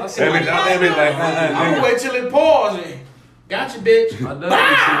 I That seen, bitch, that bitch like, I'm nigga. gonna wait till it pause and got you, bitch.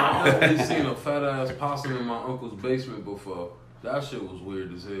 I definitely seen a fat ass possum in my uncle's basement before. That shit was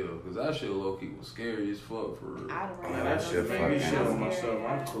weird as hell, cause that shit low key was scary as fuck for real. I don't Man, know. that shit Made me fucking- shit on myself.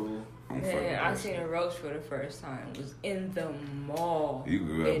 I'm cool. I'm Man, I fucking seen a roach for the first time. It was in the mall. You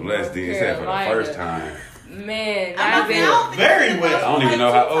grew up in blessed, North then you said for the Carolina. first time. Man, I'm that not been. Very well. I don't even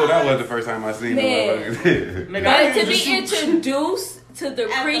know how old that was the first time I seen the Man. motherfucker. Nigga, I But to used be shoot- introduced to the At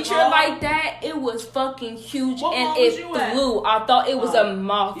the creature mall? like that, it was fucking huge, What and mall was it you at? flew. I thought it was Oh, a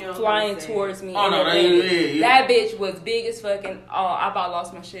moth you don't flying understand. towards me. Oh, and no, it that- landed. yeah. That bitch was big as fucking. Oh, I about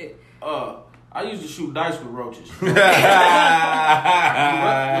lost my shit. I used to shoot dice with roaches. With the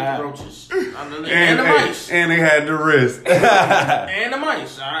roaches. And the mice. And they had the wrist. And the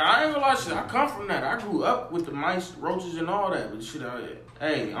mice. I ain't gonna lie, shit. I come from that. I grew up with the mice, roaches, and all that. But shit,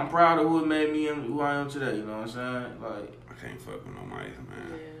 hey, I'm proud of who made me who I am today. You know what I'm saying? Like, I can't fuck with no mice,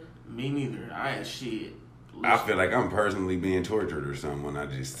 man. me neither. I ain't shit. I feel like I'm personally being tortured or something when I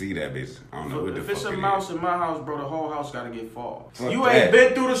just see that bitch. I don't know what the If fuck it's a it mouse is. in my house, bro, the whole house gotta get fogged. Fuck You that. ain't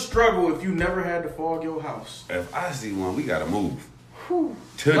been through the struggle if you never had to fog your house. If I see one, we gotta move. You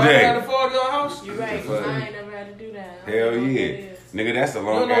ever had Today. to fog your house? You're right, 'cause I ain't never had to do that. I don't Hell know what yeah. that is. Nigga, that's a You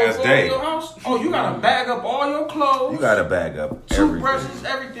long know ass fog day. your house? Oh, you gotta bag up all your clothes. You gotta bag up everything. toothbrushes,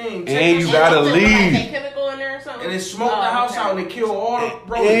 everything. And you Check gotta your- Put, like, leave. a chemical in there or something. And it smoked the Oh, house okay. out and it killed all the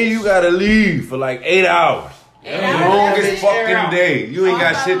roaches. And you gotta leave for like 8 hours. Longest fucking day. You ain't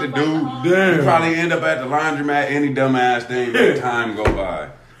got shit to do. You probably end up at the laundromat any dumbass thing. Let time go by.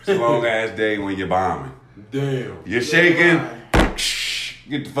 It's a long ass day when you're bombing. Damn. You're shaking.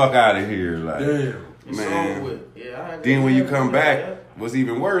 Get the fuck out of here, like. It's over Man. with. Yeah, I had to Then when do you that. come back, what's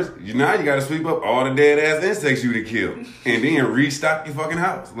even worse, now you gotta sweep up all the dead ass insects you to kill, and then restock your fucking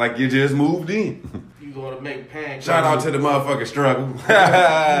house like you just moved in. You gonna make pancakes. Shout out to the motherfucking struggle. You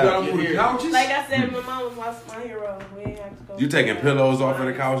gotta move the couches? Like I said, my mom was my hero. We ain't have to go. You taking pillows off of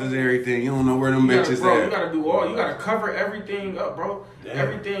the couches, everything. You don't know where them You gotta, bitches bro, you at. gotta do all. You gotta cover everything up, bro. Damn.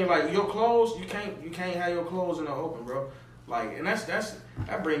 Everything like your clothes. You can't have your clothes in the open, bro. Like, and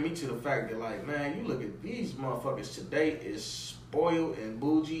that bring me to the fact that, like, man, you look at these motherfuckers today is spoiled and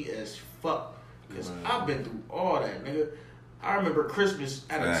bougie as fuck. Cause Man. I've been through all that, nigga. I remember Christmas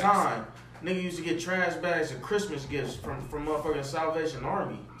at Facts. a time. Nigga used to get trash bags and Christmas gifts from motherfucking Salvation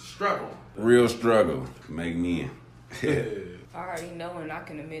Army. Struggle. Real struggle. Make me in. I already know, and I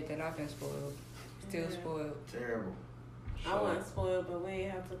can admit that I've been spoiled. Still spoiled. Terrible. I wasn't spoiled, but we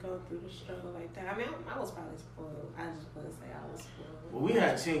ain't have to go through the struggle like that. I mean, I was probably spoiled. I just wouldn't say I was spoiled. Well, we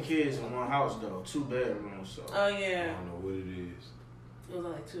had 10 kids in one house though, 2 bedrooms. So Oh I yeah, don't know what it is. it was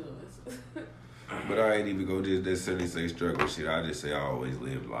like 2 of us. But I ain't even go just necessarily say struggle shit. I just say I always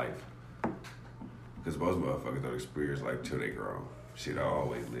live life. Because most motherfuckers don't experience life till they grow. Shit, I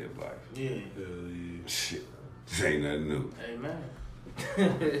always live life. yeah. Hell yeah. Shit. This ain't nothing new. Amen.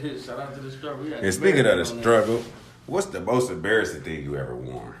 Shout out to the struggle. We had And speaking of the on that. struggle, what's the most embarrassing thing you ever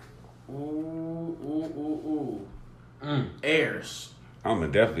worn? Ooh. Airs. I'm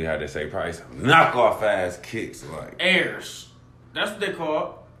gonna definitely have to say probably some knockoff ass kicks. Airs. That's what they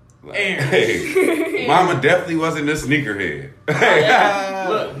call Like, Airs. hey, Mama definitely wasn't a sneakerhead. it.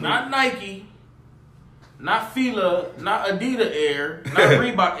 Look, not Nike, not Fila, not Adidas Air, not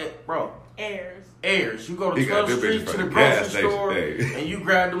Reebok Air. Bro, Airs. Airs. You go to He got 12th them Street bitches to from the the gas grocery store station, hey. and you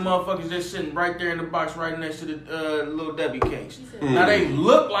grab the motherfuckers that's sitting right there in the box right next to the Little Debbie cakes. said- Now they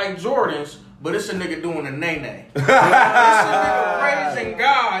look like Jordans, but it's a nigga doing a nay-nay. It's a nigga praising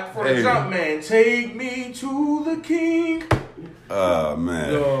God for the Hey. jump man. Take me to the king. Oh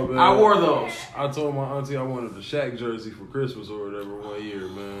man. Yo, man. I wore those. I told my auntie I wanted the Shaq jersey for Christmas or whatever one year,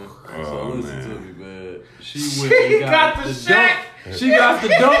 man. Oh, So listen man. to me, man. She went and got the Shaq. dunk. She got the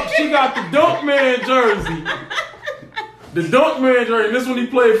dunk. She got the Dunk Man jersey. The Dunk Man jersey. And this one he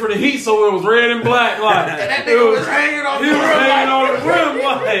played for the Heat, so it was red and black. Like That it nigga was hanging on He the was rim. hanging on the rim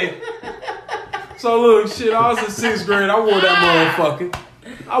like. So look, shit. I was in 6th grade. I wore that motherfucker.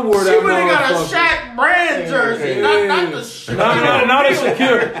 I wore She that would have got a motherfucker. Shaq brand jersey, not the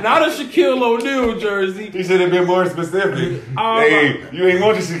Shaquille. Not a Shaquille O'Neal jersey. You should have been more specific. Hey, you ain't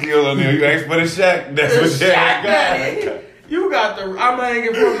want the Shaquille O'Neal. You asked for the Shaq. That's The what Shaq Shaq got. daddy. You got the. I'm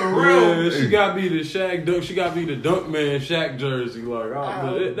hanging from the rim. Yeah, she got me the Shaq Dunk. She got me the Dunk Man Shaq jersey. Like,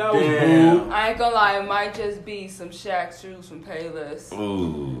 that was damn. cool. I ain't gonna lie, it might just be some Shaq shoes from Payless.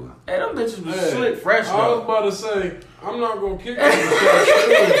 Ooh. Hey, them bitches was Hey, slick fresh I was though. about to say, I'm not gonna kick them Shaq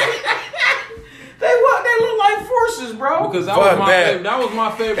shoes They look like forces, bro. because that Fuck was my that. favorite. That was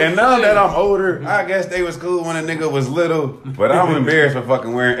my favorite. And now thing. that I'm older, I guess they was cool when a nigga was little. But I'm embarrassed for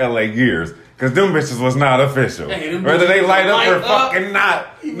fucking wearing LA Gears. Cause them bitches was not official. Hey, them Whether they bitches light up or light up. fucking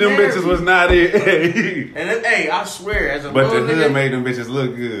not, them Yeah. bitches was not it. And then, hey, I swear, as a But the little hood nigga, made them bitches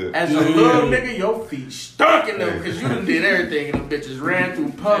look good. as a little nigga, your feet stunk in them because you done did everything and them bitches ran through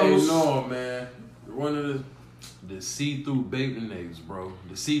Hey, puddles. no, man. One of the see-through baby niggas, bro.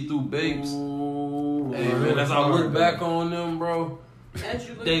 The see-through babes. Ooh, Hey, man, as I look back on them, bro, As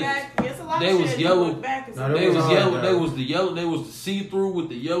you look They- back, it's a lot they of was shit. yellow. You look back and No, say, they they was hard, yellow. though. They was the yellow. They was the see-through with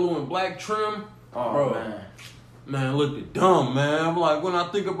the yellow and black trim. Oh, Bro. man. Man, looked dumb, man. I'm like, when I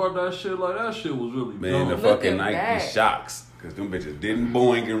think about that shit, like that shit was really Man, the dumb. fucking Looking Nike back. Shocks. Cause them bitches didn't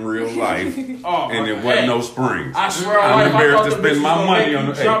boing in real life. Oh, And there hey, wasn't no springs. I swear, I'm I embarrassed thought to them spend bitches my gonna money make on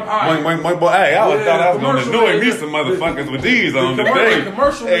you the jump high. boy, hey, I always Yeah, thought I was gonna commercial annoy me niggas- some motherfuckers with these on the today.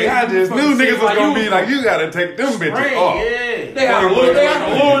 commercial Hey, I niggas just knew fucking niggas seem was like gonna you be was like, you gotta take them bitches Spring, off. yeah. They had a little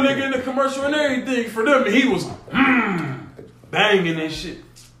nigga in the commercial and everything for them, and he was banging and shit.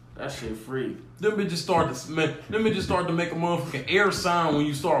 That shit free. Them bitches start to make a motherfucking air sound when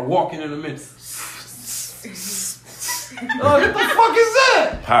you start walking in the minute. What the fuck is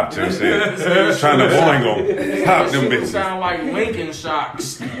that? Pop them shit. Trying to boing them. Pop them Shit bitches. sound like Lincoln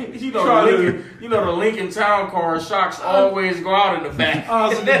shocks. You know the Lincoln Town Car shocks always go out in the back. I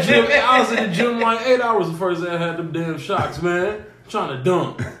was in the gym like 8 hours the first day I had them damn shocks, man. Trying to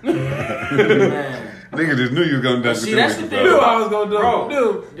dunk. Man. Niggas just knew you was gonna dunk See, them that's the bitches, thing Knew bro. I was gonna dunk.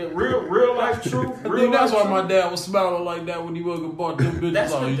 Bro, Dude. the real life truth. I Real think that's life why my truth. dad was smiling like that when he wasn't bought them bitches.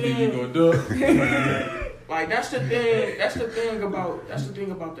 That's Oh, the you think you thing. gonna dunk? Like that's the thing. That's the thing about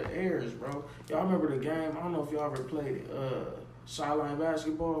the airs, bro. Y'all remember the game? I don't know if y'all ever played sideline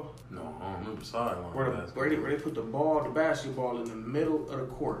basketball, No, I don't remember sideline. where they put the basketball in the middle of the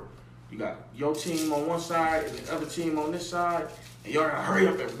court. You got your team on one side and the other team on this side, and y'all gotta hurry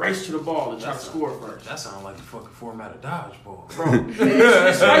up and race to the ball and try to score first. That sounds like the fucking format of dodgeball. Bro,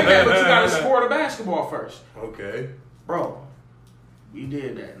 it's like that, but you gotta score the basketball first. Okay. Bro, we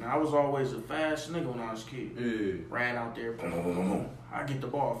did that. Now I was always a fast nigga when I was a kid. Yeah. Ran out there, boom, boom, boom, boom, boom. I get the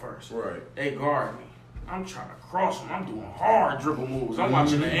ball first. Right. They guard me. I'm trying to cross them. I'm doing hard dribble moves. I'm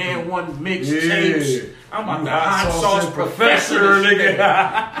watching the and1 mix tapes. I'm about the hot sauce professor,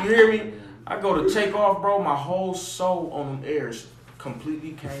 nigga. You hear me? I go to take off, bro. My whole soul on them airs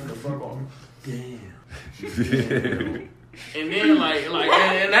completely came the fuck off. Damn. And then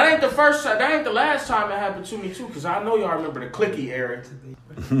and that ain't the first time. That ain't the last time it happened to me too. Cause I know y'all remember the clicky era.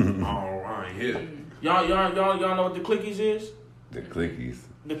 Oh, I ain't here. Y'all know what the clickies is? The clickies.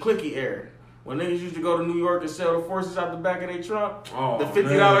 The clicky era. When niggas used to go to New York and sell the forces out the back of their trunk. Oh, The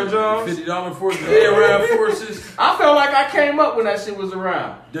 $50 Jones. $50 forces, the Arab forces. I felt like I came up when that shit was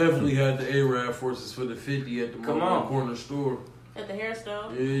around. Definitely had the Arab forces for the 50 at the Come on. corner store. At the hair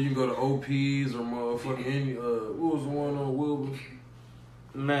store. Yeah, you can go to OP's or motherfucking any, what was the one on Wilbur?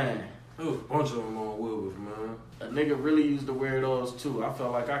 Man, There was a bunch of them on Wilbur, man. a nigga really used to wear those too. I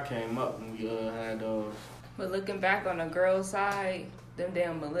felt like I came up when we had those. But looking back on the girl's side, them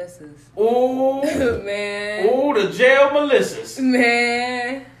damn Melissas. Ooh, Man. ooh, the jail Melissas.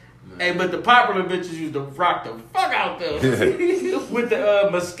 Man. Hey, but the popular bitches used to rock the fuck out those with the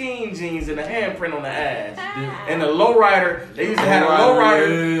Moschine jeans and the handprint on the ass. And the lowrider, they used to have the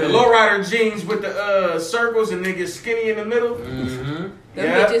lowrider, Yeah. the lowrider jeans with the circles and they get skinny in the middle. Mm-hmm. Them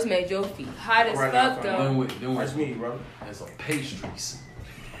Yeah. bitches made your feet hot as Right fuck, now, though. Then That's me, bro. That's some pastries.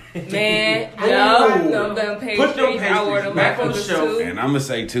 Man, Ooh. no, them pastries. Put them I wore pastries them back on the motherfuckers shelf. too. And I'm gonna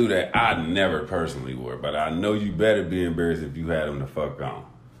say too that I never personally wore, but I know you better be embarrassed if you had them the fuck on.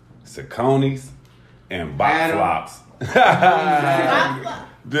 Saucony's and bot Had 'em. flops.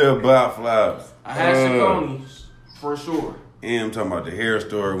 The bot flops. I had Saucony's for sure. And I'm talking about the hair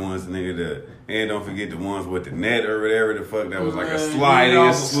store ones, nigga. And don't forget the ones with the net or whatever the fuck that was like a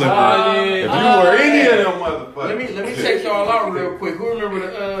sliding slipper. If you were any of them motherfuckers. Let me check y'all out real quick. Who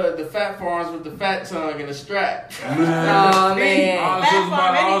remember the fat farms with the fat tongue and the strap? Oh man. I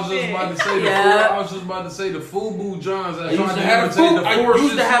was just about to say the FUBU Johns that I used tried to to have imitate the I forces.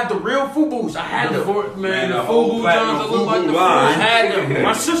 used to have the real FUBUs. I had them. The FUBU Johns that look like the line. I forces. had them.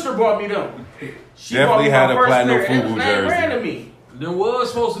 My sister bought me them. She Definitely bought me had my a first platinum pair, and it FUBU was name jersey. brand to me. There was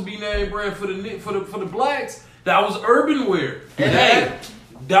supposed to be name brand for the blacks. That was urban wear. And That,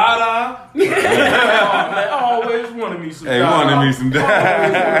 Dada. Oh, man, always wanted me some. Hey, Dada. wanted me some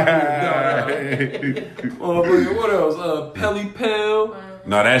What else? Pelly Pell.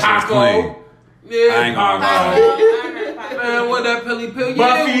 No, that shit's Paco. clean. I Yeah, ain't gonna Paco. Man, what that Pelly Pell?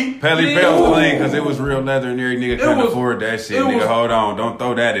 Buffy. Pelly Pell's clean because it was real leather and every nigga couldn't afford that shit. it Nigga, was- hold on. Don't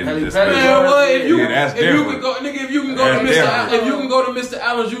throw that in Pelly this Pell. bitch. Man, what if you Yeah, that's if you different. could go, nigga, if you can go That's to Mr. different. If you can go to Mr.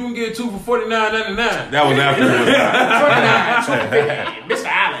 Allen's, you can get 2 for $49.99. That was after it was Mr.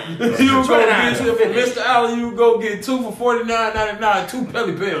 Allen. You go get from Mr. Allen, you go get 2 for $49.99, 2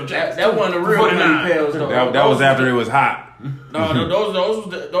 Pelly Pell jacks. That wasn't the real Pelly Pells though. that was after it was hot. No, those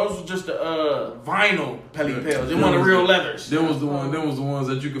was just the vinyl Pelly Pells. They weren't the real leathers. Them was the ones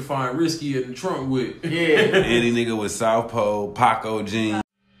that you could find risky in the trunk with. Yeah. Any nigga with South Pole, Paco jeans.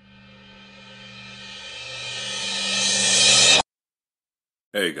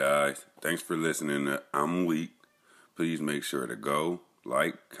 Hey guys, thanks for listening to I'm Weak. Please make sure to go,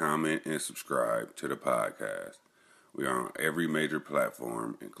 like, comment, and subscribe to the podcast. We are on every major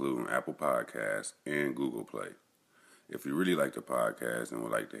platform, including Apple Podcasts and Google Play. If you really like the podcast and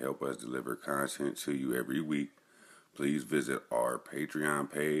would like to help us deliver content to you every week, please visit our Patreon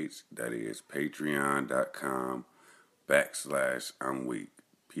page. That is patreon.com/I'm Weak.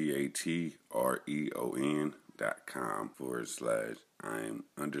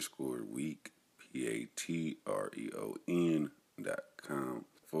 patreon.com/I'm_weak.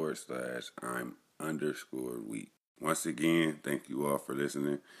 patreon.com/I'm_weak. Once again, thank you all for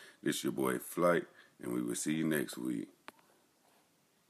listening. This your boy Flight, and we will see you next week.